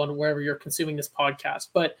bio on wherever you're consuming this podcast.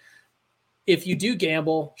 But if you do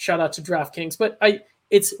gamble, shout out to DraftKings. But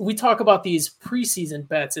we talk about these preseason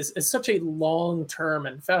bets as such a long-term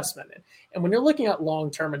investment. And when you're looking at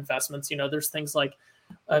long-term investments, there's things like,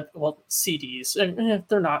 CDs, and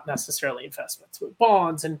they're not necessarily investments, but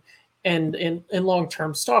bonds and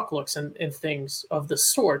long-term stock looks and things of the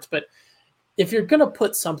sort. But if you're going to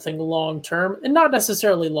put something long-term, and not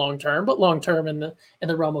necessarily long-term, but long-term in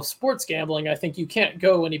the realm of sports gambling, I think you can't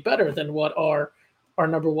go any better than what our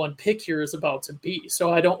number one pick here is about to be.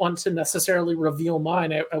 So I don't want to necessarily reveal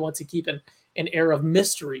mine. I want to keep an air of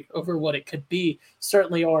mystery over what it could be.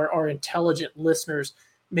 Certainly our intelligent listeners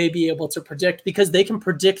may be able to predict, because they can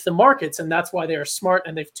predict the markets, and that's why they are smart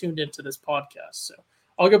and they've tuned into this podcast. So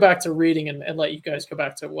I'll go back to reading and let you guys go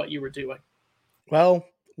back to what you were doing. Well,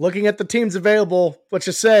 looking at the teams available, let's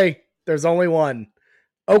just say there's only one.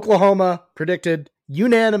 Oklahoma predicted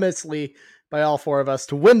unanimously by all four of us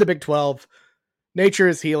to win the Big 12. Nature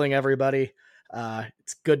is healing, everybody.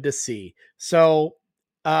 It's good to see. So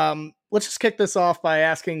let's just kick this off by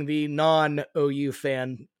asking the non-OU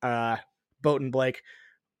fan, Boaton Blake,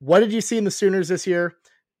 what did you see in the Sooners this year?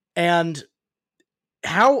 And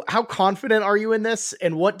how confident are you in this?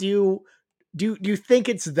 And what do you think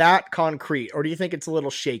it's that concrete, or do you think it's a little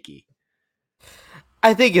shaky?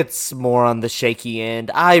 I think it's more on the shaky end.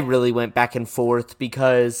 I really went back and forth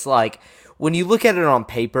because, when you look at it on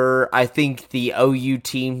paper, I think the OU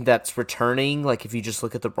team that's returning, if you just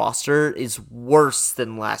look at the roster, is worse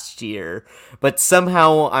than last year. But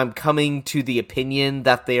somehow I'm coming to the opinion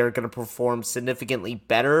that they are going to perform significantly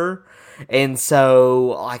better. And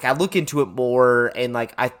so, I look into it more, and,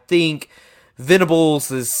 I think Venables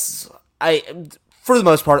is... For the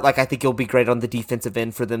most part, I think he'll be great on the defensive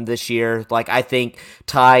end for them this year. I think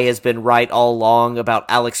Ty has been right all along about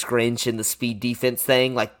Alex Grinch and the speed defense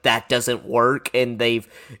thing. That doesn't work, and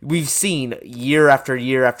we've seen year after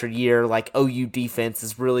year after year, OU defense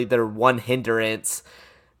is really their one hindrance.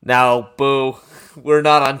 Now, boo, we're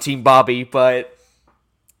not on Team Bobby, but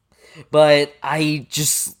I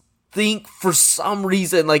just think for some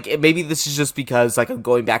reason, maybe this is just because I'm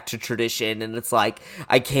going back to tradition, and it's I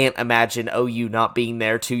can't imagine OU not being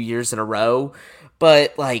there 2 years in a row,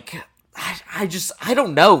 but I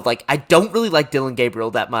don't know. I don't really like Dylan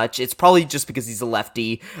Gabriel that much. It's probably just because he's a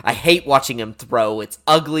lefty. I hate watching him throw. It's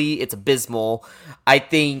ugly. It's abysmal. I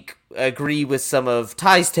agree with some of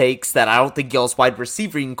Ty's takes that I don't think y'all's wide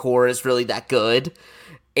receiving core is really that good,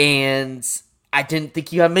 and I didn't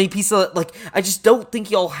think you have many pieces. I just don't think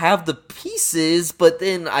y'all have the pieces, but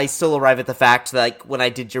then I still arrive at the fact that when I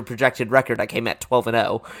did your projected record, I came at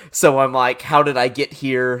 12-0. So I'm how did I get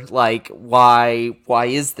here? Why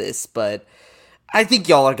is this? But I think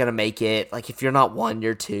y'all are going to make it. If you're not 1,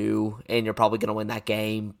 you're 2, and you're probably going to win that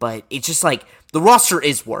game. But it's just the roster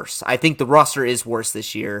is worse. I think the roster is worse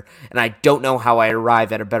this year, and I don't know how I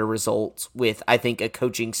arrive at a better result with, I think, a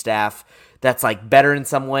coaching staff that's better in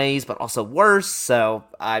some ways, but also worse. So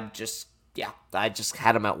I just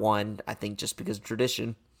had him at 1, I think, just because of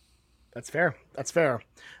tradition. That's fair.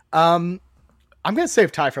 I'm going to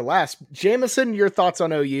save Ty for last. Jameson, your thoughts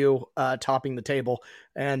on OU topping the table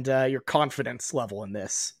and your confidence level in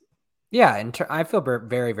this. Yeah, I feel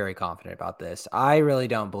very, very confident about this. I really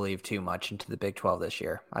don't believe too much into the Big 12 this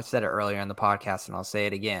year. I said it earlier in the podcast, and I'll say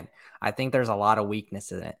it again. I think there's a lot of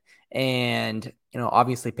weakness in it. And,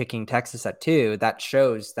 obviously picking Texas at 2, that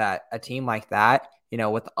shows that a team like that,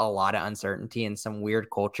 with a lot of uncertainty and some weird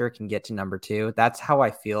culture can get to number 2. That's how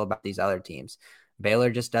I feel about these other teams. Baylor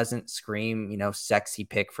just doesn't scream, sexy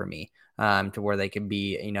pick for me to where they could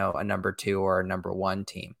be, a number 2 or a number 1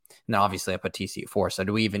 team. Now, obviously I put TCU 4. So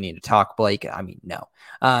do we even need to talk, Blake? I mean, no.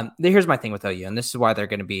 Here's my thing with OU, and this is why they're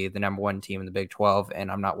going to be the number 1 team in the Big 12. And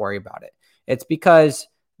I'm not worried about it. It's because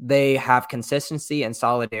they have consistency and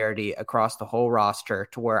solidarity across the whole roster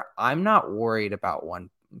to where I'm not worried about one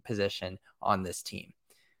position on this team.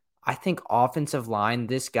 I think offensive line,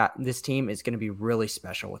 this team is going to be really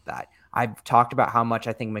special with that. I've talked about how much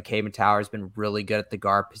I think McCabe Tower has been really good at the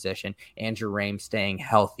guard position. Andrew Rame staying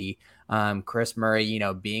healthy. Chris Murray,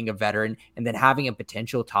 being a veteran, and then having a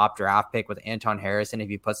potential top draft pick with Anton Harrison if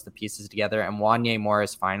he puts the pieces together, and Wanye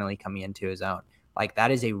Morris finally coming into his own. Like,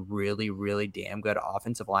 that is a really, really damn good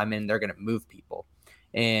offensive lineman. They're going to move people.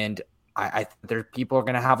 And I think people are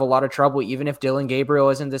going to have a lot of trouble, even if Dylan Gabriel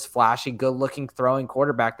isn't this flashy, good-looking throwing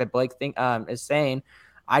quarterback that Blake is saying.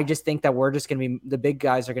 I just think that we're just going to be – the big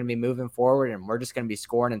guys are going to be moving forward, and we're just going to be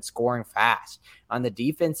scoring fast. On the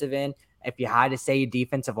defensive end, if you had to say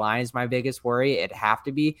defensive line is my biggest worry, it'd have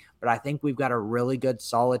to be. But I think we've got a really good,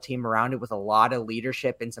 solid team around it with a lot of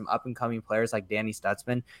leadership and some up-and-coming players like Danny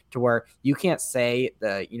Stutzman, to where you can't say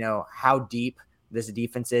how deep this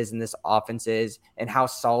defense is and this offense is and how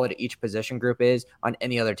solid each position group is on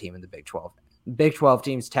any other team in the Big 12. Big 12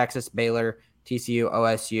 teams, Texas, Baylor, TCU,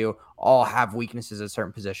 OSU, all have weaknesses at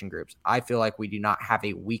certain position groups. I feel like we do not have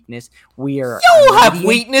a weakness. We are. You have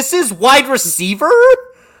weaknesses? Wide receiver?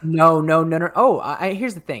 No. Oh,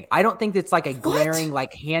 here's the thing. I don't think it's like a glaring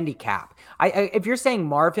handicap. If you're saying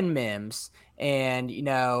Marvin Mims and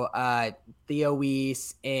Theo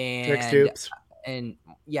Weiss and Drake Stoops.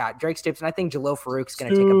 Drake Stoops, and I think Jalil Farouk's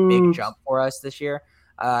going to take a big jump for us this year.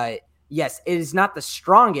 Yes, it is not the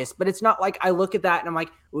strongest, but it's not like I look at that and I'm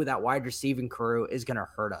like, ooh, that wide receiving crew is going to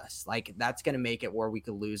hurt us. Like, that's going to make it where we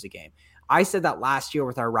could lose a game. I said that last year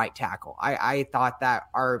with our right tackle. I thought that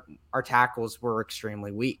our tackles were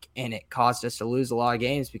extremely weak, and it caused us to lose a lot of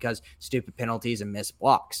games because stupid penalties and missed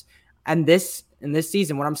blocks. And in this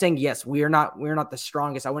season, what I'm saying, yes, we're not the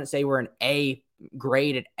strongest. I wouldn't say we're an A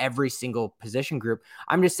grade at every single position group.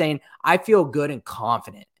 I'm just saying I feel good and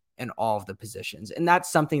confident in all of the positions. And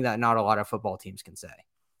that's something that not a lot of football teams can say.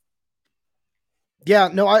 Yeah,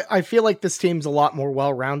 no, I feel like this team's a lot more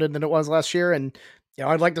well-rounded than it was last year. And,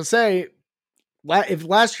 I'd like to say, if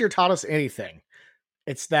last year taught us anything,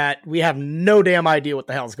 it's that we have no damn idea what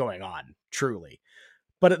the hell's going on, truly.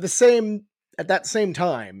 But at that same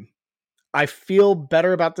time, I feel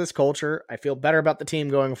better about this culture. I feel better about the team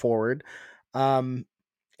going forward.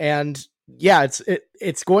 And yeah,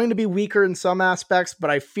 it's going to be weaker in some aspects, but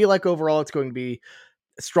I feel like overall it's going to be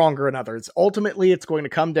stronger in others. Ultimately, it's going to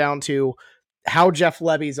come down to how Jeff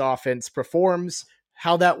Levy's offense performs,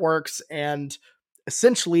 how that works, and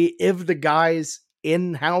essentially if the guys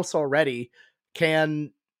in-house already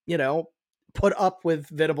can, put up with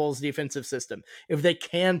Venables' defensive system, if they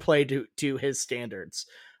can play to his standards,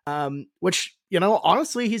 which,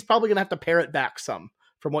 honestly, he's probably going to have to pare it back some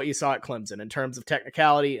from what you saw at Clemson in terms of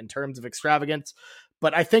technicality, in terms of extravagance.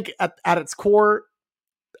 But I think at its core,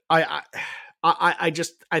 I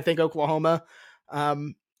think Oklahoma,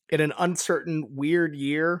 in an uncertain, weird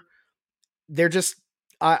year, they're just,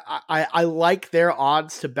 I like their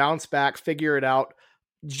odds to bounce back, figure it out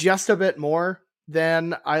just a bit more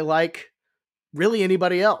than I like really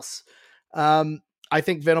anybody else. I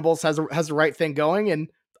think Venables has the right thing going, and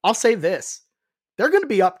I'll say this. They're going to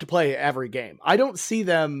be up to play every game. I don't see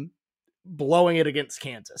them blowing it against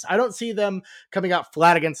Kansas. I don't see them coming out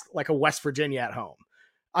flat against like a West Virginia at home.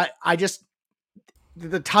 I just,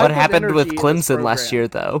 the type What of happened with energy in this Clemson last program- year,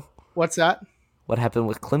 though? What's that? What happened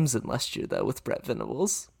with Clemson last year, though, with Brett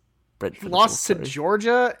Venables? Lost to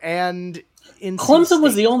Georgia and NC Clemson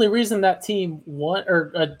was State. the only reason that team won,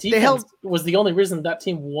 or defense was the only reason that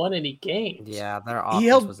team won any games. Yeah, their offense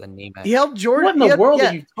held- was anemic. He held Georgia. What in the world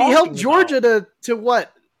are you He held talking Georgia to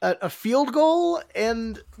what? A field goal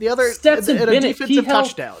and the other Stetson and a Bennett, defensive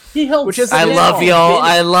touchdown. He held. Which is- I Stetson love y'all. Bennett.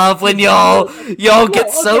 I love when y'all get okay,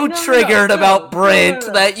 so no, triggered about Brent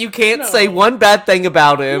no, that you can't no. say one bad thing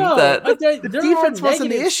about him. No, that the defense wasn't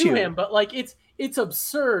the issue. him, but like it's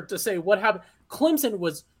absurd to say what happened. Clemson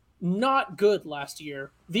was not good last year.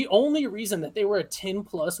 The only reason that they were a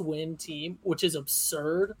 10+ win team, which is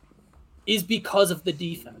absurd, is because of the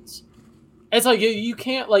defense. It's like you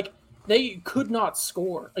can't they could not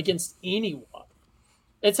score against anyone.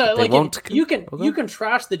 It's you can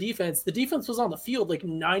trash the defense. The defense was on the field like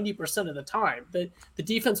 90% of the time. The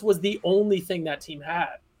defense was the only thing that team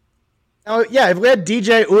had. Oh yeah, if we had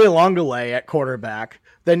DJ Uiagalelei at quarterback,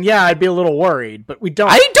 then yeah, I'd be a little worried. But we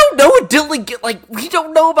don't. I don't know what we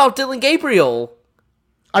don't know about Dylan Gabriel.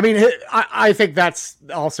 I mean, I think that's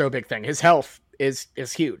also a big thing. His health is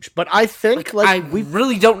huge, but I think we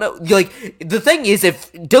really don't know. Like, the thing is,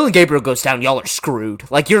 if Dylan Gabriel goes down, y'all are screwed.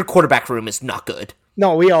 Like, your quarterback room is not good.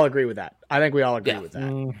 No, we all agree with that. I think we all agree with that.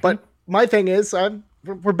 Mm-hmm. But my thing is,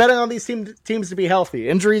 we're betting on these teams to be healthy.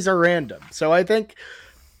 Injuries are random, so I think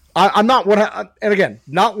I'm not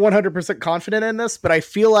not 100% confident in this, but I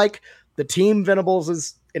feel like the team Venables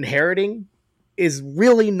is inheriting is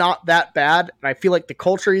really not that bad. And I feel like the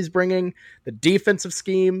culture he's bringing, the defensive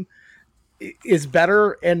scheme is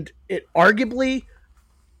better. And it arguably,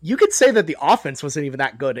 you could say that the offense wasn't even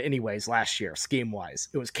that good anyways last year, scheme-wise.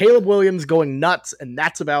 It was Caleb Williams going nuts, and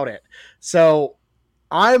that's about it. So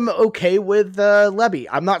I'm okay with Lebby.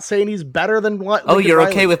 I'm not saying he's better than what. Oh, you're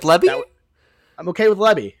okay with Lebby? I'm okay with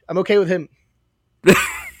Lebby. I'm okay with him.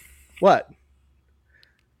 What?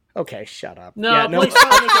 Okay, shut up. No, yeah, please don't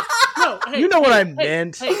make it. No, hey, you know what I hey,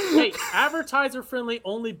 meant. Hey, advertiser friendly,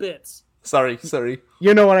 only bits. Sorry.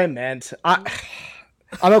 You know what I meant. I'm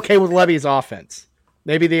okay with Lebby's offense.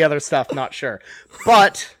 Maybe the other stuff, not sure.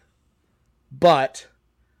 But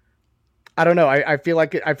I don't know. I feel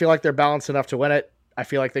like they're balanced enough to win it. I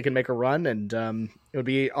feel like they can make a run, and it would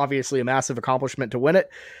be obviously a massive accomplishment to win it.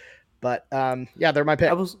 But yeah, they're my pick.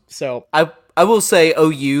 I will say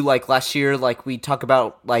OU, like last year, like we talk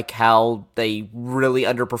about like how they really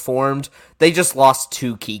underperformed. They just lost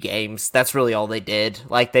 2 key games. That's really all they did.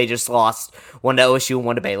 Like they just lost one to OSU and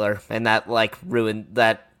one to Baylor, and that like ruined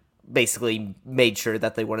that. Basically made sure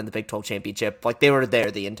that they won in the Big 12 championship. Like they were there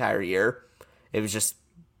the entire year. It was just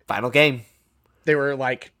final game. They were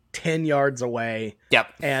like 10 yards away.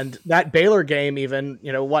 Yep. And that Baylor game, even,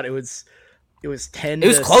 you know what, it was 10 It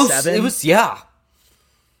was to close. 7. It was, yeah.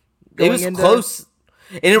 It was into, close.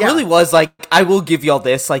 And it really was, like, I will give y'all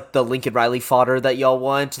this, like, the Lincoln Riley fodder that y'all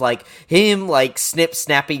want. Like, him, like,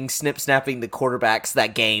 snip-snapping the quarterbacks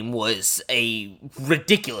that game was a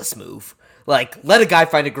ridiculous move. Like, let a guy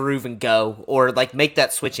find a groove and go, or, like, make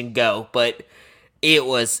that switch and go. But it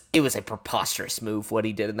was a preposterous move, what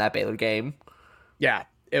he did in that Baylor game. Yeah,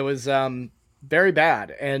 it was very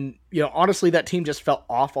bad. And, you know, honestly, that team just felt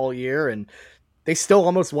off all year, and they still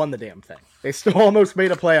almost won the damn thing. They still almost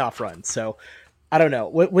made a playoff run. So, I don't know.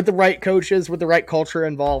 With the right coaches, with the right culture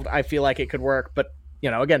involved, I feel like it could work. But, you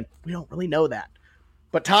know, again, we don't really know that.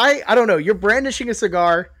 But, Ty, I don't know. You're brandishing a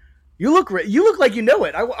cigar. You look like you know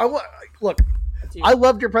it. Look, I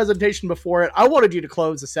loved your presentation before it. I wanted you to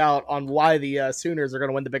close us out on why the Sooners are going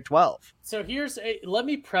to win the Big 12. So let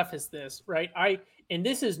me preface this, right? And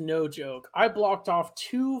this is no joke. I blocked off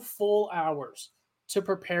 2 full hours to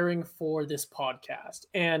preparing for this podcast,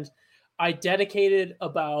 and I dedicated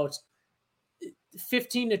about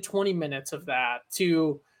 15 to 20 minutes of that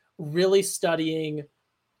to really studying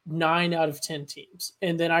 9 out of 10 teams.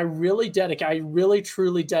 And then I really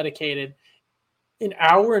truly dedicated an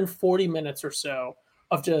hour and 40 minutes or so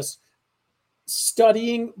of just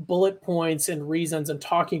studying bullet points and reasons and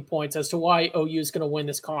talking points as to why OU is going to win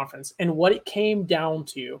this conference. And what it came down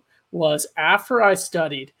to was, after I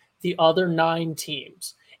studied the other 9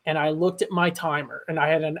 teams and I looked at my timer and I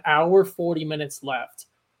had an hour 40 minutes left,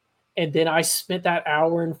 and then I spent that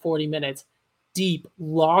hour and 40 minutes deep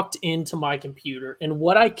locked into my computer. And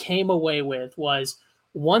what I came away with was,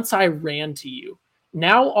 once I ran to you,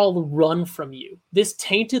 now I'll run from you. This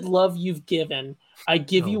tainted love you've given, I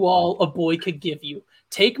give you all a boy could give you.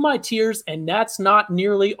 Take my tears, and that's not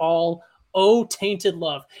nearly all. Oh, tainted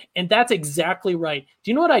love. And that's exactly right.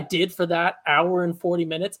 Do you know what I did for that hour and 40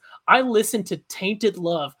 minutes? I listened to Tainted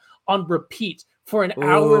Love on repeat for an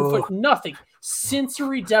hour and nothing.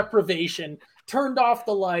 Sensory deprivation. Turned off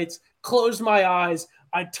the lights, closed my eyes.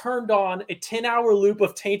 I turned on a 10-hour loop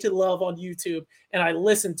of Tainted Love on YouTube, and I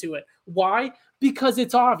listened to it. Why? Because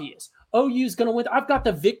it's obvious. OU's going to win. I've got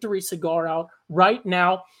the victory cigar out right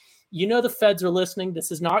now. You know the feds are listening.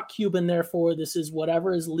 This is not Cuban, therefore. This is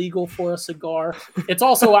whatever is legal for a cigar. It's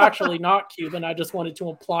also actually not Cuban. I just wanted to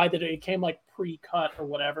imply that it came like pre-cut or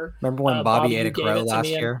whatever. Remember when Bobby ate a crow last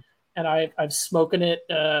year? And I've smoking it.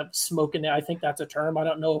 I think that's a term. I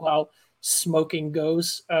don't know how smoking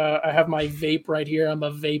goes. I have my vape right here. I'm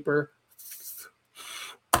a vapor.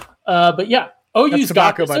 But yeah, OU's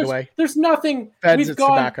tobacco, got this. by the way. There's nothing. Feds, it's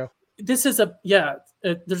tobacco. This is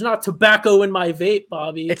there's not tobacco in my vape,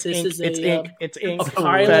 Bobby. It's ink. It's ink. It's ink. A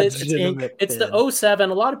pilot. It's ink. It's the 07.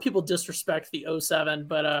 A lot of people disrespect the 07,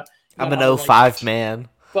 but I'm an 05 man.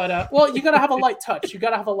 But well, you gotta have a light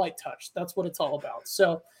touch. That's what it's all about.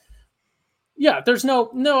 So yeah, there's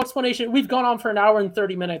no explanation. We've gone on for an hour and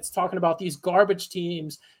 30 minutes talking about these garbage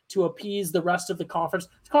teams to appease the rest of the conference.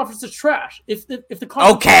 The conference is trash. If the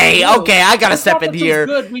conference okay, I gotta step in here.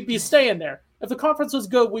 Good, we'd be staying there. If the conference was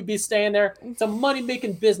good, we'd be staying there. It's a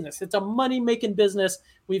money-making business.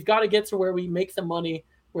 We've got to get to where we make the money.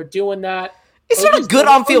 We're doing that. It's not a OU's good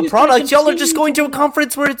gonna- on-field OU's gonna product. Y'all are just continue going to a win.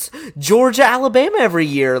 conference where it's Georgia, Alabama every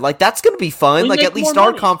year. Like, that's going to be fun. We Like, make at least more our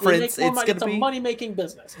money. We conference, make more it's money. going to be... a money-making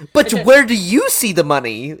business. But Okay, where do you see the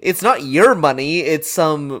money? It's not your money. It's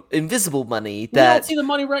some invisible money we don't that... see the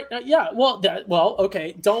money right now. Yeah,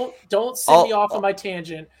 okay. Don't send me I'll- off on my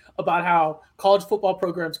tangent about how college football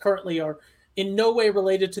programs currently are in no way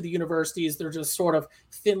related to the universities. They're just sort of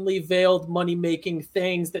thinly veiled money-making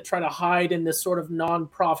things that try to hide in this sort of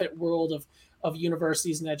non-profit world of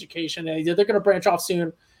universities and education. And they're going to branch off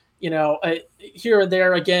soon, here and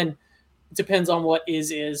there. Again, it depends on what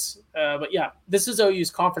is. But yeah, this is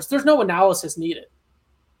OU's conference. There's no analysis needed.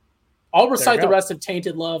 I'll recite the rest of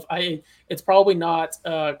Tainted Love. It's probably not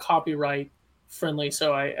copyright friendly,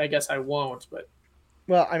 so I guess I won't. But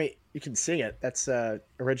Well, I mean, you can sing it. That's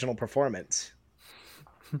original performance.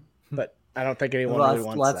 But I don't think anyone really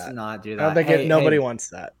wants Let's that. not do that. I don't think nobody wants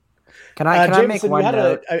that. Can I make Jameson, one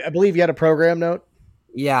note? I believe you had a program note.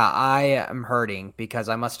 Yeah, I am hurting because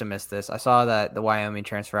I must have missed this. I saw that the Wyoming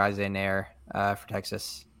transfer Isaiah Nair for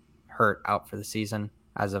Texas hurt out for the season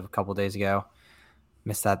as of a couple days ago.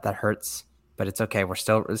 Missed that. That hurts, but it's okay. We're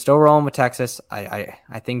still rolling with Texas. I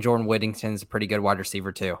think Jordan Whittington's a pretty good wide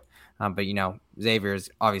receiver too. But Xavier is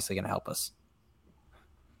obviously going to help us.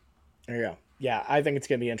 There you go. Yeah, I think it's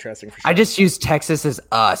going to be interesting for sure. I just used Texas as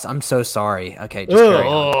us. I'm so sorry. Okay, just carry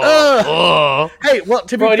on. Hey, well,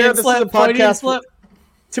 to be fair, this is a podcast.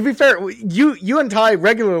 To be fair, you and Ty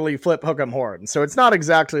regularly flip Hook'em Horn, so it's not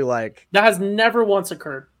exactly like that has never once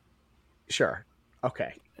occurred. Sure.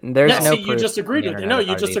 Okay. There's no you just agreed with me. No,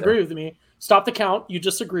 you just agreed with me. Stop the count. You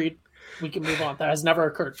just agreed. We can move on. That has never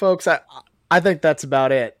occurred. Folks, I think that's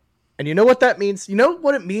about it. And you know what that means? You know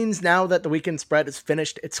what it means now that the weekend spread has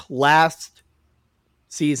finished its last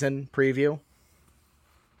season preview?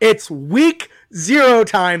 It's week 0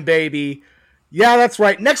 time, baby. Yeah, that's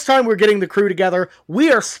right. Next time we're getting the crew together,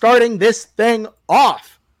 we are starting this thing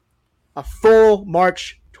off. A full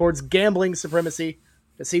march towards gambling supremacy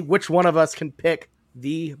to see which one of us can pick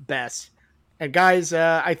the best. And guys,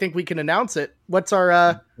 I think we can announce it. What's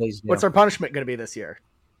our punishment going to be this year?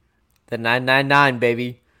 The 999,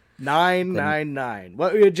 baby. 999.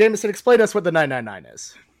 Well, Jameson, explain to us what the 999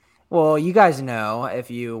 is. Well, you guys know,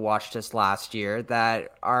 if you watched us last year,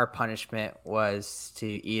 that our punishment was to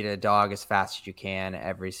eat a dog as fast as you can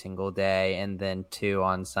every single day, and then 2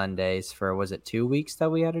 on Sundays for, was it 2 weeks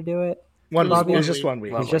that we had to do it? It was just 1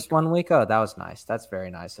 week. It was just 1 week? Oh, that was nice. That's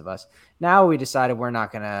very nice of us. Now we decided we're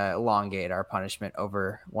not going to elongate our punishment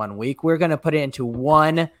over 1 week. We're going to put it into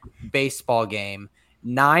one baseball game,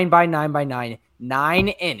 9 by 9 by 9, 9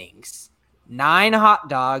 innings, 9 hot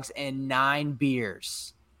dogs, and 9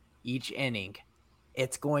 beers each inning.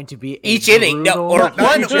 It's going to be each inning. No, or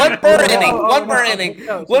one per inning. One per inning.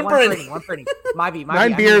 One per inning. One per inning. Might be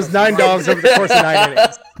 9 beers, 9 dogs over the course of 9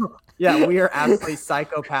 innings. Yeah, we are absolutely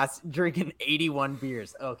psychopaths drinking 81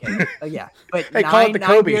 beers. Okay. Yeah. But hey, call it the 9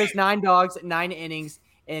 Kobe. beers, 9 dogs, 9 innings.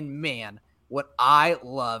 And man, what I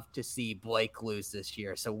love to see Blake lose this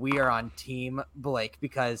year. So we are on Team Blake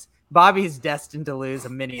because Bobby's destined to lose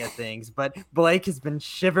many of things, but Blake has been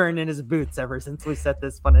shivering in his boots ever since we set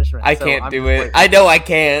this punishment. I can't do it. I know I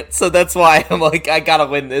can't. So that's why I'm like, I gotta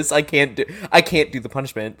win this. I can't do the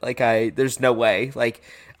punishment. Like there's no way. Like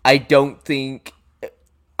I don't think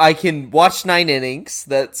I can watch 9 innings.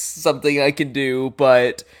 That's something I can do,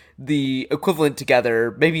 but the equivalent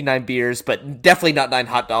together, maybe 9 beers, but definitely not 9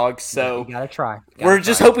 hot dogs. So you gotta try. We're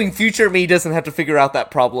just hoping future me doesn't have to figure out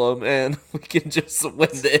that problem, and we can just win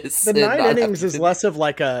this. The 9 innings is less of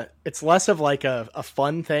like a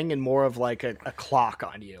fun thing and more of like a clock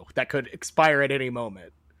on you that could expire at any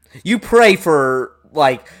moment. You pray for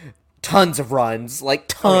like tons of runs, like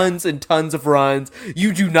tons and tons of runs.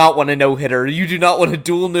 You do not want a no-hitter. You do not want a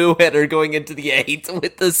dual no-hitter going into the 8th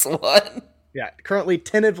with this one. Yeah, currently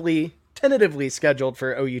tentatively scheduled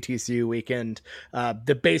for OUTCU weekend,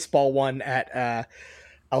 the baseball one at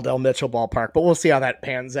Aldell Mitchell Ballpark, but we'll see how that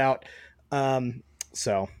pans out.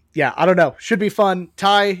 So yeah, I don't know. Should be fun.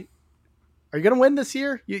 Ty, are you gonna win this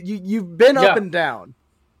year? You've been up and down.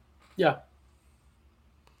 Yeah.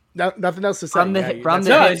 No, nothing else to say.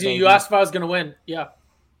 You asked if I was gonna win. Yeah.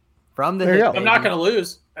 From the hit, I'm not gonna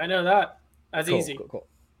lose. I know that. That's easy. Cool.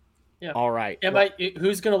 Yeah. All right.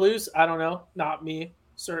 Who's going to lose? I don't know. Not me,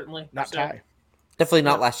 certainly. Not Ty. Definitely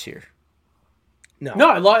not last year. No.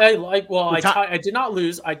 I did not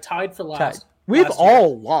lose. I tied for last. We've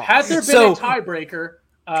all lost. Had there been a tiebreaker,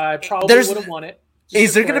 I probably would have won it.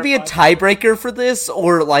 Is there going to be a tiebreaker for this,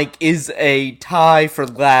 or like is a tie for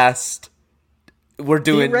last? We're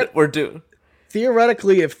doing.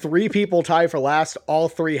 Theoretically, if 3 people tie for last, all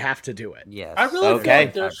 3 have to do it. Yes. I really feel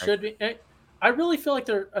like there should be. I really feel like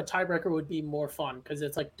a tiebreaker would be more fun because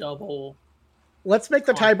it's like double. Let's make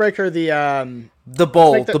the tiebreaker The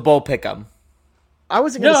bowl Like the- pick'em. I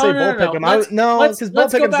wasn't going to say bowl pick'em. No, because bowl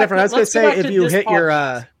let's go pick'em's back different. I was going to let's go say back if to you this hit your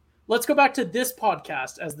podcast. Let's go back to this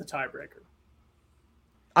podcast as the tiebreaker.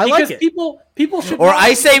 I Because like it. people should. Or not I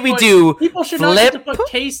get say to we put- do People should not get to flip put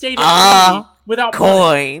K-State at 3 without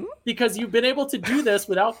punishment. Coin. Because you've been able to do this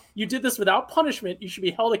without. You did this without punishment. You should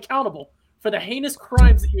be held accountable for the heinous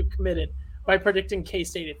crimes that you've committed by predicting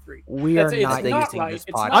K-State at 3. We are It's not not using right. this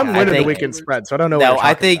It's not podcast. I'm winning the think- weekend spread, so I don't know. No, what I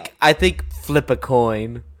you're talking think flip a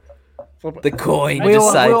coin. about. The coin We'll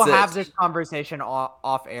decides it. have this conversation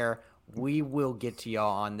off air. We will get to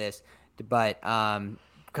y'all on this, but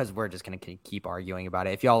because we're just gonna keep arguing about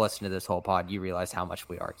it. If y'all listen to this whole pod, you realize how much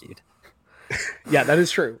we argued. Yeah, that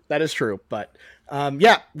is true. That is true. But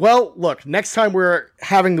yeah, well, look, next time we're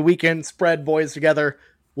having the weekend spread boys together,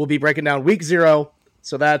 we'll be breaking down week 0.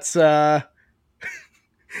 So that's it's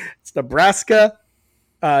Nebraska,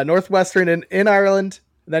 Northwestern in Ireland.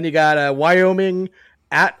 And then you got Wyoming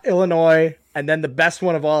at Illinois, and then the best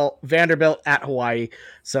one of all, Vanderbilt at Hawaii.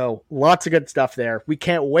 So lots of good stuff there. We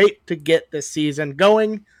can't wait to get this season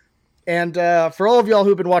going. And for all of y'all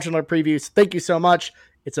who've been watching our previews, thank you so much.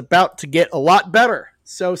 It's about to get a lot better.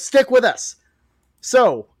 So stick with us.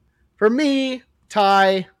 So for me,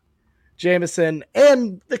 Ty, Jameson,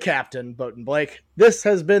 and the captain, Boatin Blake, this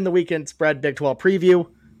has been the Weekend Spread Big 12 preview.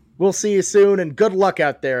 We'll see you soon, and good luck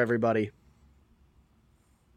out there, everybody.